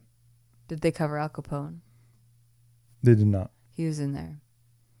Past Dead. Did they cover Al Capone? They did not. He was in there.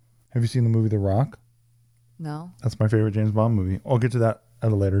 Have you seen the movie The Rock? No. That's my favorite James Bond movie. I'll get to that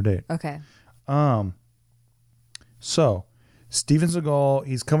at a later date. Okay. So Steven Seagal,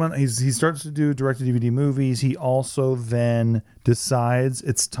 he starts to do direct-to-DVD movies. He also then decides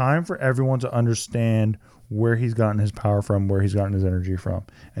it's time for everyone to understand where he's gotten his power from, where he's gotten his energy from.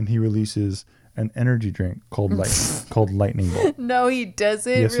 And he releases an energy drink called Lightning Bolt. No, he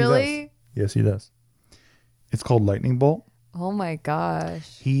doesn't. Yes, really? he does. Yes, he does. It's called Lightning Bolt. Oh my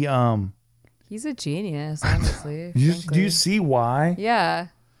gosh. He He's a genius, honestly. do you frankly. see why? Yeah.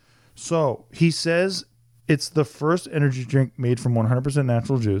 So he says it's the first energy drink made from 100%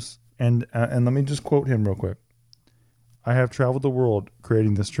 natural juice. And let me just quote him real quick. I have traveled the world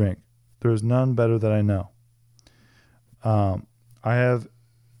creating this drink. There is none better that I know. I have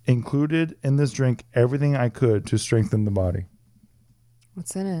included in this drink everything I could to strengthen the body.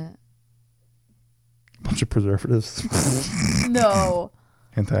 What's in it? Bunch of preservatives, No.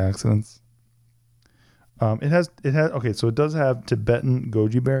 antioxidants. It has okay, so it does have Tibetan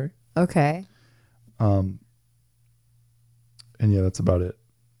goji berry. Okay. And yeah, that's about it.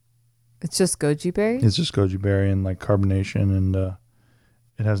 It's just goji berry? It's just goji berry and like carbonation, and it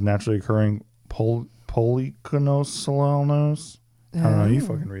has naturally occurring polycinosolanose. I don't know. You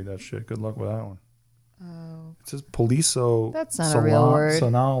fucking read that shit. Good luck with that one. Oh. It says poliso. That's not a real word.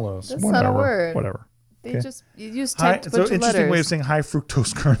 Sonalos. That's whatever, not a word. Whatever. They Okay. you just typed a bunch of interesting letters. way of saying high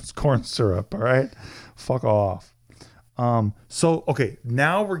fructose corn syrup. All right, fuck off. So okay,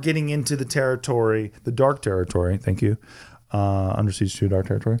 now we're getting into the territory, the dark territory. Thank you. Under Siege 2 dark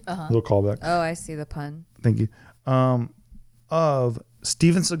territory. Little callback. Oh, I see the pun. Thank you. Of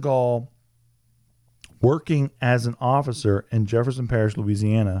Steven Seagal working as an officer in Jefferson Parish,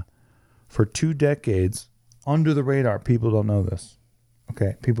 Louisiana, for 2 decades under the radar. People don't know this.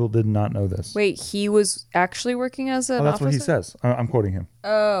 Okay, people did not know this. Wait, he was actually working as an that's officer? what he says. I'm quoting him.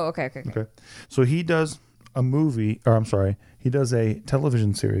 Oh, okay. Okay, so he does a movie, or I'm sorry, he does a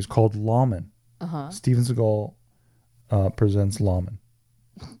television series called Lawman. Steven Seagal presents Lawman.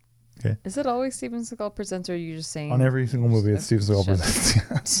 Okay, Is it always Steven Seagal presents, or are you just saying? on every single movie it's Steven Seagal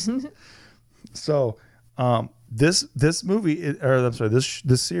presents. So this movie,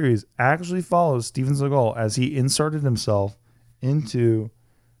 this series actually follows Steven Seagal as he inserted himself into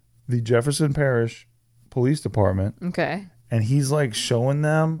the Jefferson Parish Police Department, Okay. and he's like showing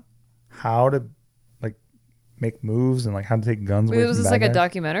them how to like make moves and like how to take guns away Wait, from was this bad like a guys.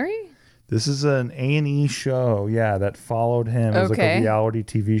 documentary? This is an A&E show, yeah, that followed him. It was like Okay. a reality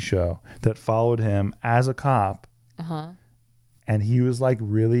TV show that followed him as a cop, and he was like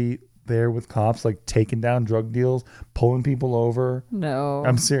really there with cops, like taking down drug deals, pulling people over. No.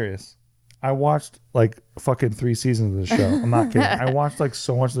 I'm serious. I watched like fucking 3 seasons of the show. I'm not kidding. I watched like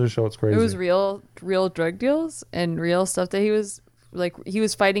so much of the show. It's crazy. It was real drug deals and real stuff that he was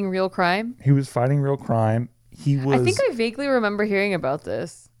fighting real crime. He was fighting real crime. He was. I think I vaguely remember hearing about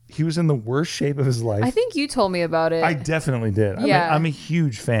this. He was in the worst shape of his life. I think you told me about it. I definitely did. Yeah. I'm a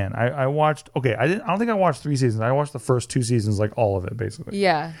huge fan. I watched. Okay, I don't think I watched 3 seasons. I watched the first 2 seasons, like all of it, basically.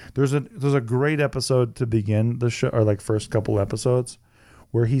 Yeah. There's a great episode to begin the show, or like first couple episodes,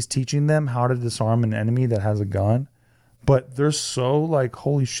 where he's teaching them how to disarm an enemy that has a gun. But they're so like,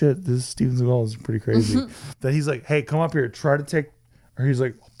 holy shit, this Steven Seagal is pretty crazy. That he's like, hey, come up here, try to take, or he's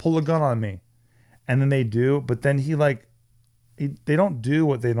like, pull a gun on me, and then they do. But then they don't do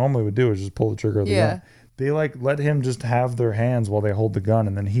what they normally would do, is just pull the trigger of the gun. They like let him just have their hands while they hold the gun,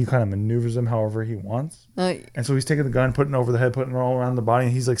 and then he kind of maneuvers them however he wants. And so he's taking the gun, putting it over the head, putting it all around the body,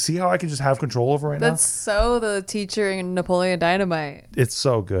 and he's like, see how I can just have control over it right That's so the teacher in Napoleon Dynamite. now? It's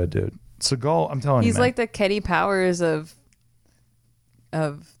so good, dude. Seagal, I'm telling you, He's man. like the Kenny Powers of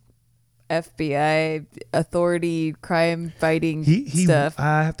FBI authority crime fighting stuff.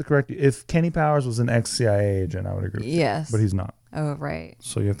 I have to correct you. If Kenny Powers was an ex-CIA agent, I would agree with you. Yes. But he's not. Oh, right.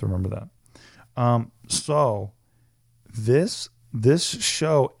 So you have to remember that. So this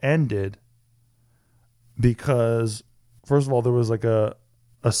show ended because, first of all, there was like a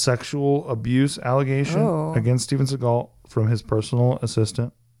sexual abuse allegation against Steven Seagal from his personal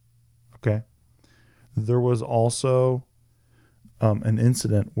assistant. Okay. There was also an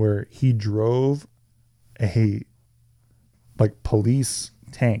incident where he drove a like police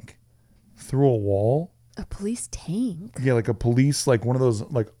tank through a wall. A police tank? Yeah, like a police, like one of those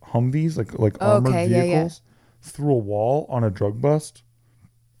like Humvees, like armored vehicles, through a wall on a drug bust.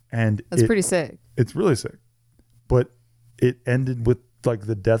 And That's pretty sick. It's really sick. But it ended with like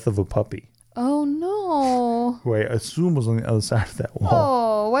the death of a puppy, Oh, no. who I assume was on the other side of that wall.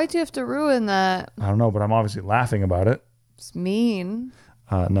 Oh, why'd you have to ruin that? I don't know, but I'm obviously laughing about it. It's mean.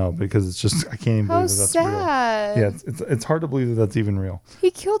 No, because it's just, I can't even How believe that that's sad. real. Yeah, it's hard to believe that that's even real. He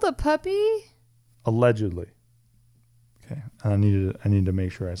killed a puppy? Allegedly. Okay. And I need to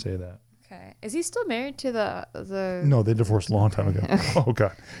make sure I say that. Okay. Is he still married to the No, they divorced a long time ago. Oh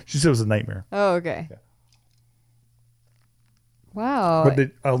God. She said it was a nightmare. Oh, okay. Yeah. Wow. But they,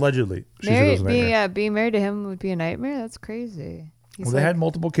 allegedly, she said it was a nightmare. Being married to him would be a nightmare? That's crazy. He's Well, they had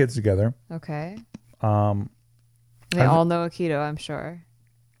multiple kids together. Okay. They They all know Aikido, I'm sure.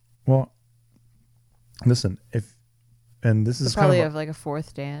 Well, listen, this They is probably kind have like a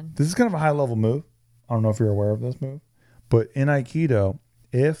fourth Dan. this is kind of a high level move. I don't know if you're aware of this move, but in Aikido,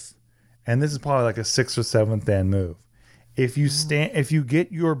 and this is probably like a 6th or 7th Dan move, if you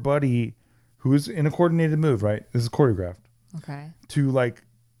get your buddy who's in a coordinated move, right? This is choreographed, Okay. to like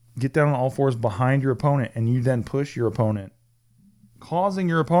get down on all fours behind your opponent, and you then push your opponent causing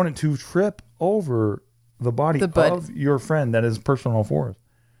your opponent to trip over the body of your friend that is perched on all fours.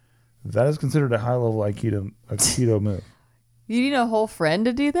 That is considered a high-level Aikido move. You need a whole friend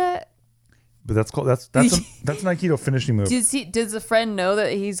to do that? But that's an Aikido finishing move. Does the friend know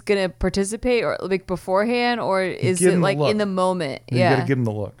that he's gonna participate, or like beforehand, or is it like in the moment? You gotta give him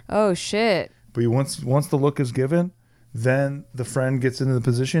the look. Oh shit! But once the look is given, then the friend gets into the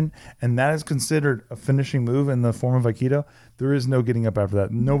position, and that is considered a finishing move in the form of Aikido. There is no getting up after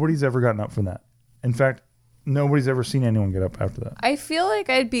that. Nobody's ever gotten up from that. In fact, nobody's ever seen anyone get up after that. I feel like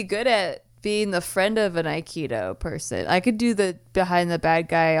I'd be good at being the friend of an Aikido person. I could do the behind the bad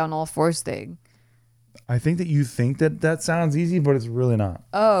guy on all fours thing. I think that you think that sounds easy, but it's really not.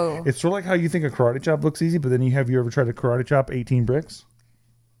 Oh. It's sort of like how you think a karate chop looks easy, but then you ever tried to karate chop 18 bricks?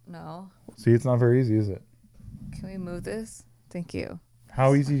 No. See, it's not very easy, is it? Can we move this? Thank you.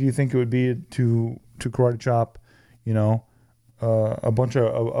 How easy do you think it would be to karate chop,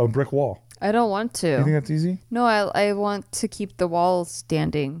 a brick wall? I don't want to. You think that's easy? No, I want to keep the wall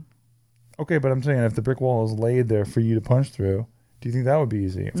standing. Okay, but I'm saying if the brick wall is laid there for you to punch through, do you think that would be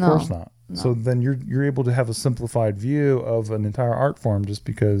easy? Of course not. No. So then you're able to have a simplified view of an entire art form just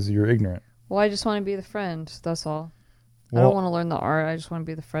because you're ignorant. Well, I just want to be the friend. That's all. Well, I don't want to learn the art. I just want to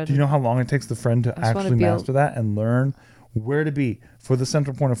be the friend. Do you know how long it takes the friend to actually master that and learn where to be for the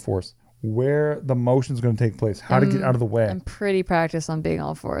central point of force, where the motion is going to take place, how to get out of the way? I'm pretty practiced on being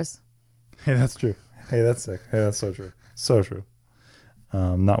all fours. Hey, that's true. Hey, that's sick. Hey, that's so true. So true.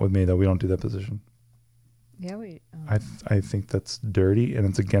 Not with me though. We don't do that position. Yeah, we. I think that's dirty and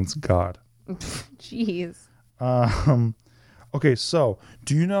it's against God. Jeez. Okay, so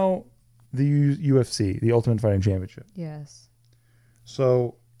do you know the UFC, the Ultimate Fighting Championship? Yes.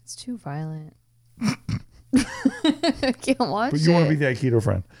 So it's too violent. I can't watch it. But you want to be the Aikido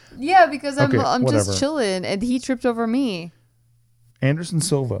friend? Yeah, because I'm whatever. just chilling, and he tripped over me. Anderson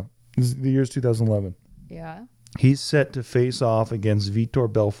Silva. This is the year's 2011. Yeah. He's set to face off against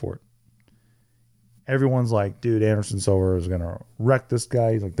Vitor Belfort. Everyone's like, dude, Anderson Silva is going to wreck this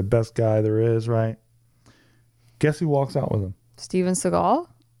guy. He's like the best guy there is, right? Guess who walks out with him? Steven Seagal?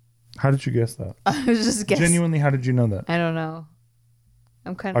 How did you guess that? I was just guessing. Genuinely, how did you know that? I don't know.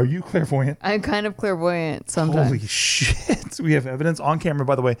 Are you clairvoyant? I'm kind of clairvoyant sometimes. Holy shit. We have evidence on camera,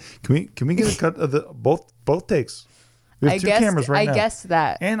 by the way. Can we get a cut of the both takes? We have two cameras right now. I guessed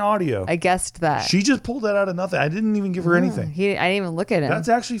that. And audio. I guessed that. She just pulled that out of nothing. I didn't even give her anything. I didn't even look at him. That's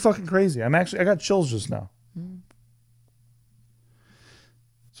actually fucking crazy. I got chills just now.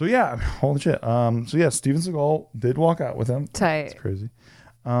 So yeah, holy shit. So yeah, Steven Seagal did walk out with him. Tight. It's crazy.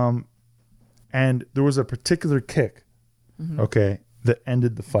 And there was a particular kick, okay, that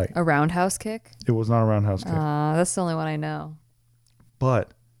ended the fight. A roundhouse kick? It was not a roundhouse kick. That's the only one I know.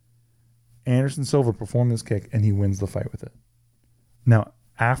 But Anderson Silva performed this kick and he wins the fight with it. Now,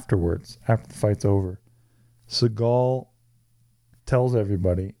 afterwards, after the fight's over, Seagal tells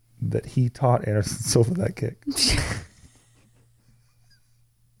everybody that he taught Anderson Silva that kick.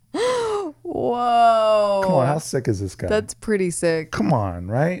 Whoa. Come on, how sick is this guy? That's pretty sick. Come on,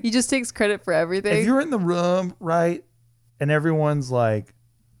 right? He just takes credit for everything. If you're in the room, right, and everyone's like,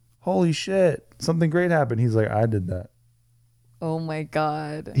 holy shit, something great happened. He's like, I did that. Oh my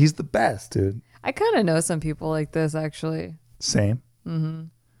God. He's the best, dude. I kind of know some people like this, actually. Same.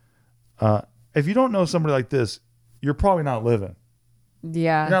 If you don't know somebody like this, you're probably not living.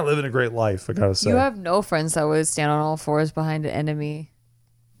 Yeah. You're not living a great life, I gotta say. You have no friends that would stand on all fours behind an enemy.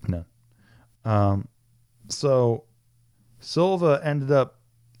 No. So Silva ended up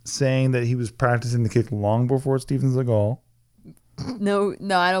saying that he was practicing the kick long before Steven Seagal. No,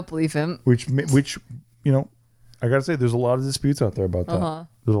 I don't believe him. Which I gotta say, there's a lot of disputes out there about that.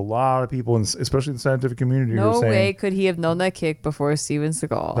 There's a lot of people, especially in the scientific community, who are saying, no way could he have known that kick before Steven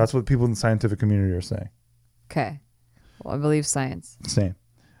Seagal. That's what people in the scientific community are saying. Okay. Well, I believe science. Same.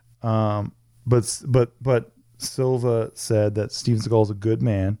 But Silva said that Steven Seagal is a good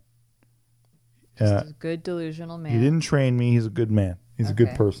man. He's a good delusional man. He didn't train me. He's a good man. He's a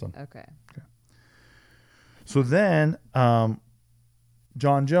good person. Okay. So then,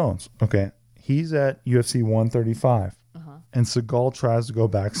 John Jones. Okay. He's at UFC 135. And Seagal tries to go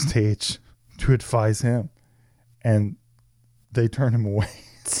backstage to advise him. And they turn him away.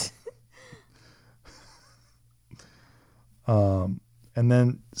 And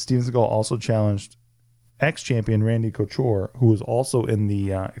then Steven Seagal also challenged ex-champion Randy Couture, who was also in the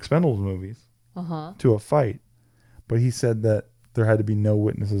Expendables movies, to a fight. But he said that there had to be no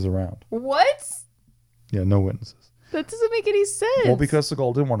witnesses around. What? Yeah, no witnesses. That doesn't make any sense. Well, because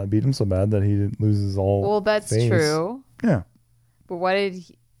Seagal didn't want to beat him so bad that he didn't lose his all. Well, that's face. true. Yeah. But why did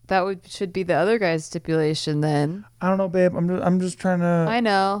he... should be the other guy's stipulation then. I don't know, babe. I'm just trying to I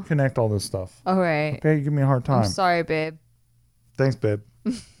know. connect all this stuff. All right. Okay, you give me a hard time. I'm sorry, babe. Thanks, babe.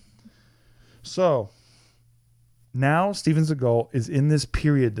 So now Steven Seagal is in this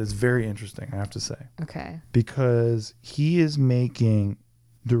period that's very interesting, I have to say, Okay. because he is making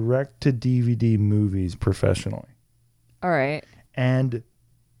direct-to-DVD movies professionally. All right. And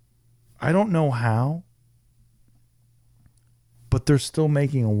I don't know how, but they're still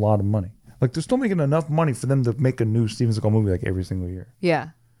making a lot of money. Like, they're still making enough money for them to make a new Steven Seagal movie like every single year. Yeah.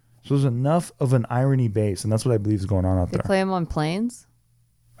 So there's enough of an irony base, and that's what I believe is going on out They there. play him on planes?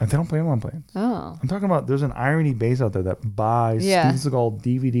 And they don't play them on planes. Oh. I'm talking about there's an irony base out there that buys Yeah. Steven Seagal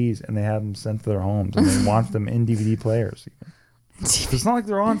DVDs and they have them sent to their homes and they watch them in DVD players. It's not like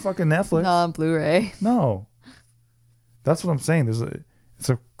they're on fucking Netflix. Not on Blu-ray. No. That's what I'm saying. It's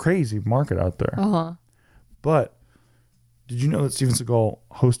a crazy market out there. Uh-huh. But did you know that Steven Seagal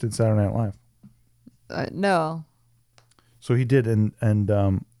hosted Saturday Night Live? No. So he did, and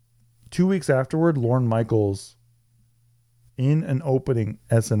 2 weeks afterward, Lorne Michaels, in an opening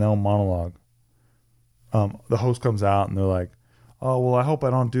SNL monologue, the host comes out and they're like, "Oh, well, I hope I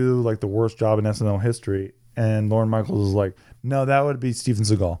don't do like the worst job in SNL history." And Lorne Michaels is like, "No, that would be Steven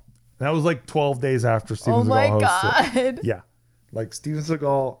Seagal." That was like 12 days after Steven Seagal hosted. God. Yeah. Like, Steven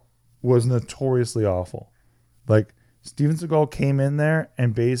Seagal was notoriously awful. Like, Steven Seagal came in there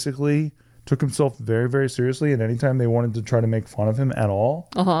and basically took himself very, very seriously. And anytime they wanted to try to make fun of him at all,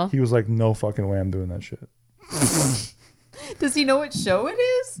 he was like, "No fucking way I'm doing that shit." Does he know what show it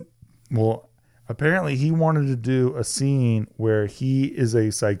is? Well, apparently he wanted to do a scene where he is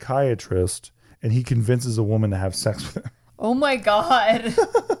a psychiatrist and he convinces a woman to have sex with him. Oh my God.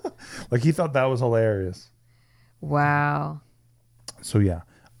 Like, he thought that was hilarious. Wow. So yeah,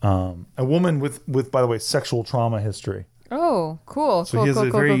 a woman with by the way, sexual trauma history. Oh, cool. So cool, he has cool,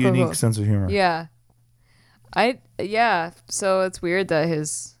 a cool, very cool, unique cool. sense of humor. Yeah. So it's weird that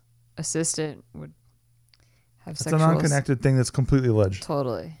his assistant would have It's sexual... an unconnected thing that's completely alleged.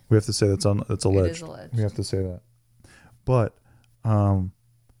 Totally. We have to say that's alleged. It is alleged. We have to say that. But,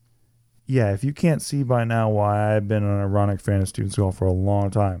 yeah, if you can't see by now why I've been an ironic fan of Steven Seagal for a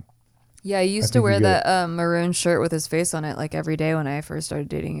long time. Yeah, I used to think wear you get that maroon shirt with his face on it like every day when I first started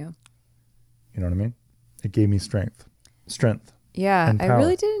dating you. You know what I mean? It gave me strength. Yeah, And I power.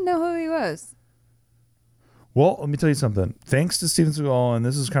 really didn't know who he was. Well, let me tell you something. Thanks to Steven Seagal, and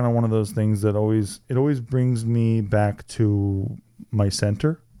this is kind of one of those things that always brings me back to my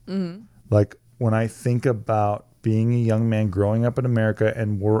center. Mm-hmm. Like, when I think about being a young man growing up in America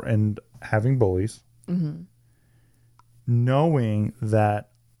and having bullies, knowing that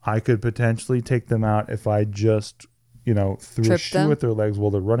I could potentially take them out if I just, threw a Trip shoe them? at their legs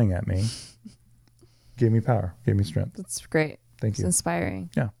while they're running at me, gave me power, gave me strength. That's great. Thank It's you. inspiring.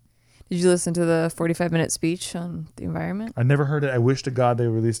 Yeah. Did you listen to the 45-minute speech on the environment? I never heard it. I wish to God they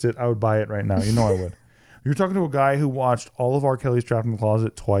released it. I would buy it right now. You know I would. You're talking to a guy who watched all of R. Kelly's Trapped in the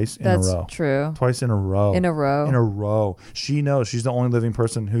Closet twice in a row. That's true. Twice in a row. In a row. In a row. She knows. She's the only living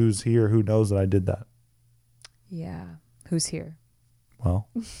person who's here who knows that I did that. Yeah. Who's here? Well,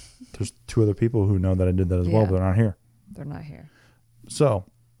 there's two other people who know that I did that as well, Yeah. but they're not here. They're not here. So,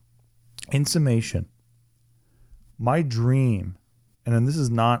 in summation, my dream, and then this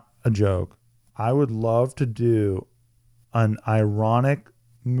is not a joke, I would love to do an ironic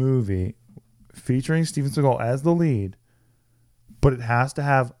movie featuring Steven Seagal as the lead, but it has to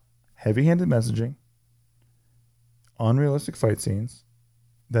have heavy-handed messaging, unrealistic fight scenes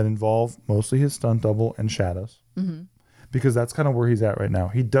that involve mostly his stunt double and shadows. Mm-hmm. Because that's kind of where he's at right now.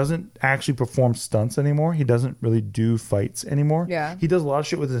 He doesn't actually perform stunts anymore. He doesn't really do fights anymore. Yeah. He does a lot of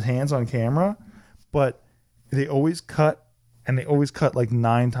shit with his hands on camera, but they always cut, and they always cut like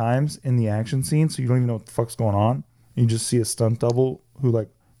 9 times in the action scene, so you don't even know what the fuck's going on. You just see a stunt double who like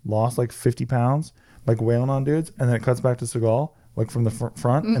lost like 50 pounds, like wailing on dudes, and then it cuts back to Seagal, like from the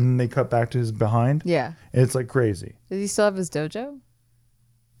front, and then they cut back to his behind. Yeah. And it's like crazy. Does he still have his dojo?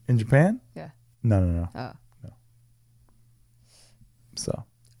 In Japan? Yeah. No. Oh. So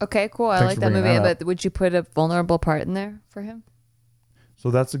Okay, cool. I Thanks like for that bringing movie. that up. But would you put a vulnerable part in there for him?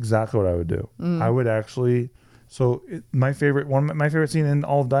 that's exactly what I would do. I would actually. So my favorite scene in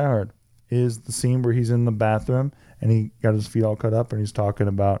all of Die Hard is the scene where he's in the bathroom and he got his feet all cut up and he's talking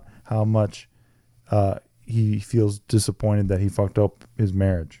about how much he feels disappointed that he fucked up his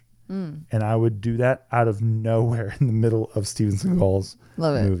marriage. And I would do that out of nowhere in the middle of Steven Seagal's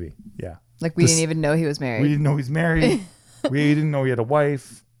Love it. movie. Yeah. Like we This- didn't even know he was married. We didn't know he's married. We didn't know he had a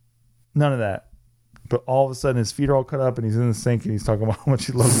wife. None of that. But all of a sudden, his feet are all cut up, and he's in the sink, and he's talking about how much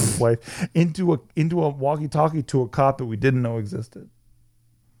he loves his wife into a walkie-talkie to a cop that we didn't know existed.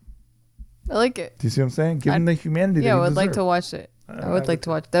 I like it. Do you see what I'm saying? Give him the humanity. Yeah, that I he would like to deserves. watch it. I would like to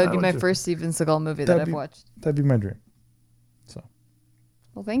watch. That would be my first Steven Seagal movie that I've watched. That'd be my dream. So.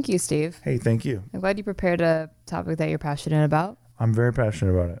 Well, thank you, Steve. Hey, thank you. I'm glad you prepared a topic that you're passionate about. I'm very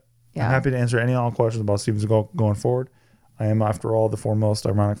passionate about it. Yeah. I'm happy to answer any and all questions about Steven Seagal going forward. I am, after all, the foremost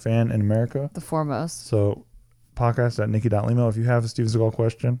ironic fan in America. The foremost. So, podcast@nikki.limo. If you have a Steven Seagal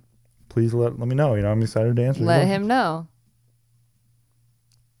question, please let me know. You know, I'm excited to answer. Let him know.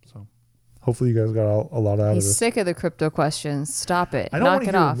 So, hopefully, you guys got a lot out of He's this. sick of the crypto questions. Stop it. I don't Knock want to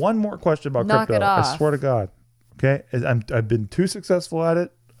it hear off. one more question about Knock crypto. it off. I swear to God. Okay, I've been too successful at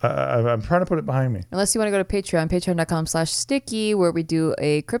it. I'm trying to put it behind me. Unless you want to go to Patreon, patreon.com/sticky, where we do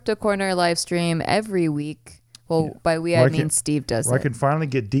a Crypto Corner live stream every week. Well, by we, I mean Steve does where it. I can finally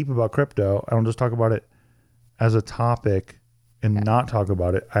get deep about crypto. I don't just talk about it as a topic and not talk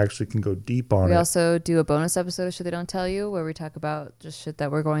about it. I actually can go deep on it. We also do a bonus episode of Shit They Don't Tell You, where we talk about just shit that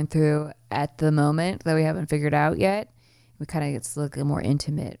we're going through at the moment that we haven't figured out yet. We kind of get to look at a more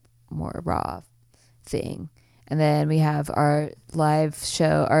intimate, more raw thing. And then we have our live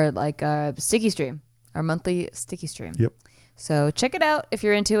show, our sticky stream, our monthly sticky stream. Yep. So check it out if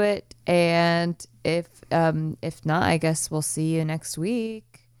you're into it. And if not, I guess we'll see you next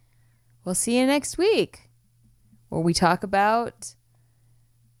week. We'll see you next week, where we talk about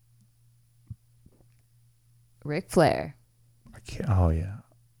Ric Flair. I can't. Oh yeah.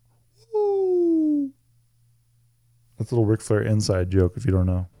 Woo. That's a little Ric Flair inside joke if you don't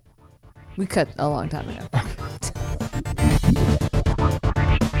know. We cut a long time ago.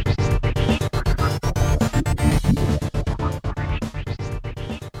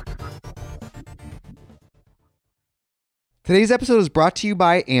 Today's episode is brought to you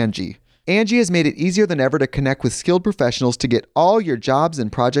by Angie. Angie has made it easier than ever to connect with skilled professionals to get all your jobs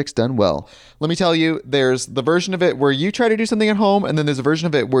and projects done well. Let me tell you, there's the version of it where you try to do something at home, and then there's a version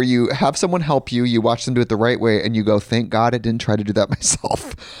of it where you have someone help you, you watch them do it the right way, and you go, thank God I didn't try to do that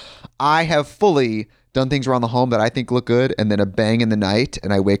myself. I have fully done things around the home that I think look good, and then a bang in the night,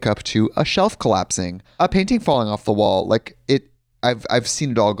 and I wake up to a shelf collapsing, a painting falling off the wall. I've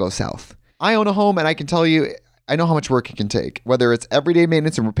seen it all go south. I own a home, and I can tell you, I know how much work it can take. Whether it's everyday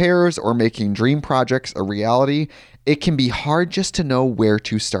maintenance and repairs or making dream projects a reality, it can be hard just to know where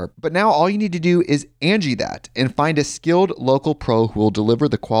to start. But now all you need to do is Angie that and find a skilled local pro who will deliver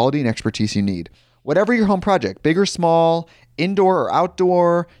the quality and expertise you need. Whatever your home project, big or small, indoor or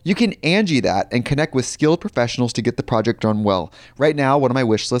outdoor, you can Angie that and connect with skilled professionals to get the project done well. Right now, one of my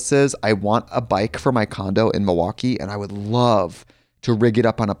wish lists is I want a bike for my condo in Milwaukee, and I would love to rig it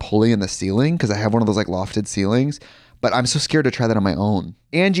up on a pulley in the ceiling because I have one of those lofted ceilings, but I'm so scared to try that on my own.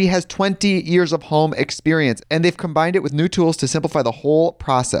 Angie has 20 years of home experience, and they've combined it with new tools to simplify the whole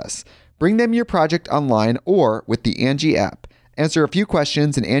process. Bring them your project online or with the Angie app. Answer a few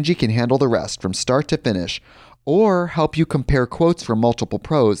questions and Angie can handle the rest from start to finish, or help you compare quotes from multiple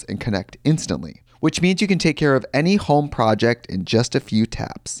pros and connect instantly, which means you can take care of any home project in just a few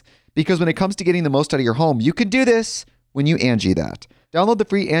taps. Because when it comes to getting the most out of your home, you can do this when you Angie that. Download the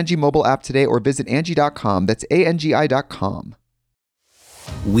free Angie mobile app today or visit Angie.com. That's ANGI.com.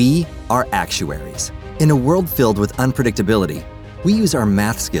 We are actuaries. In a world filled with unpredictability, we use our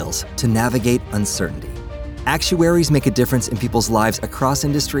math skills to navigate uncertainty. Actuaries make a difference in people's lives across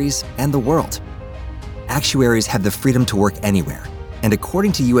industries and the world. Actuaries have the freedom to work anywhere, and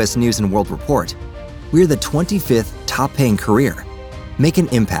according to U.S. News & World Report, we're the 25th top-paying career. Make an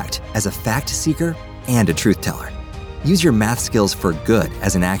impact as a fact seeker and a truth teller. Use your math skills for good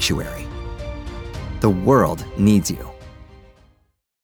as an actuary. The world needs you.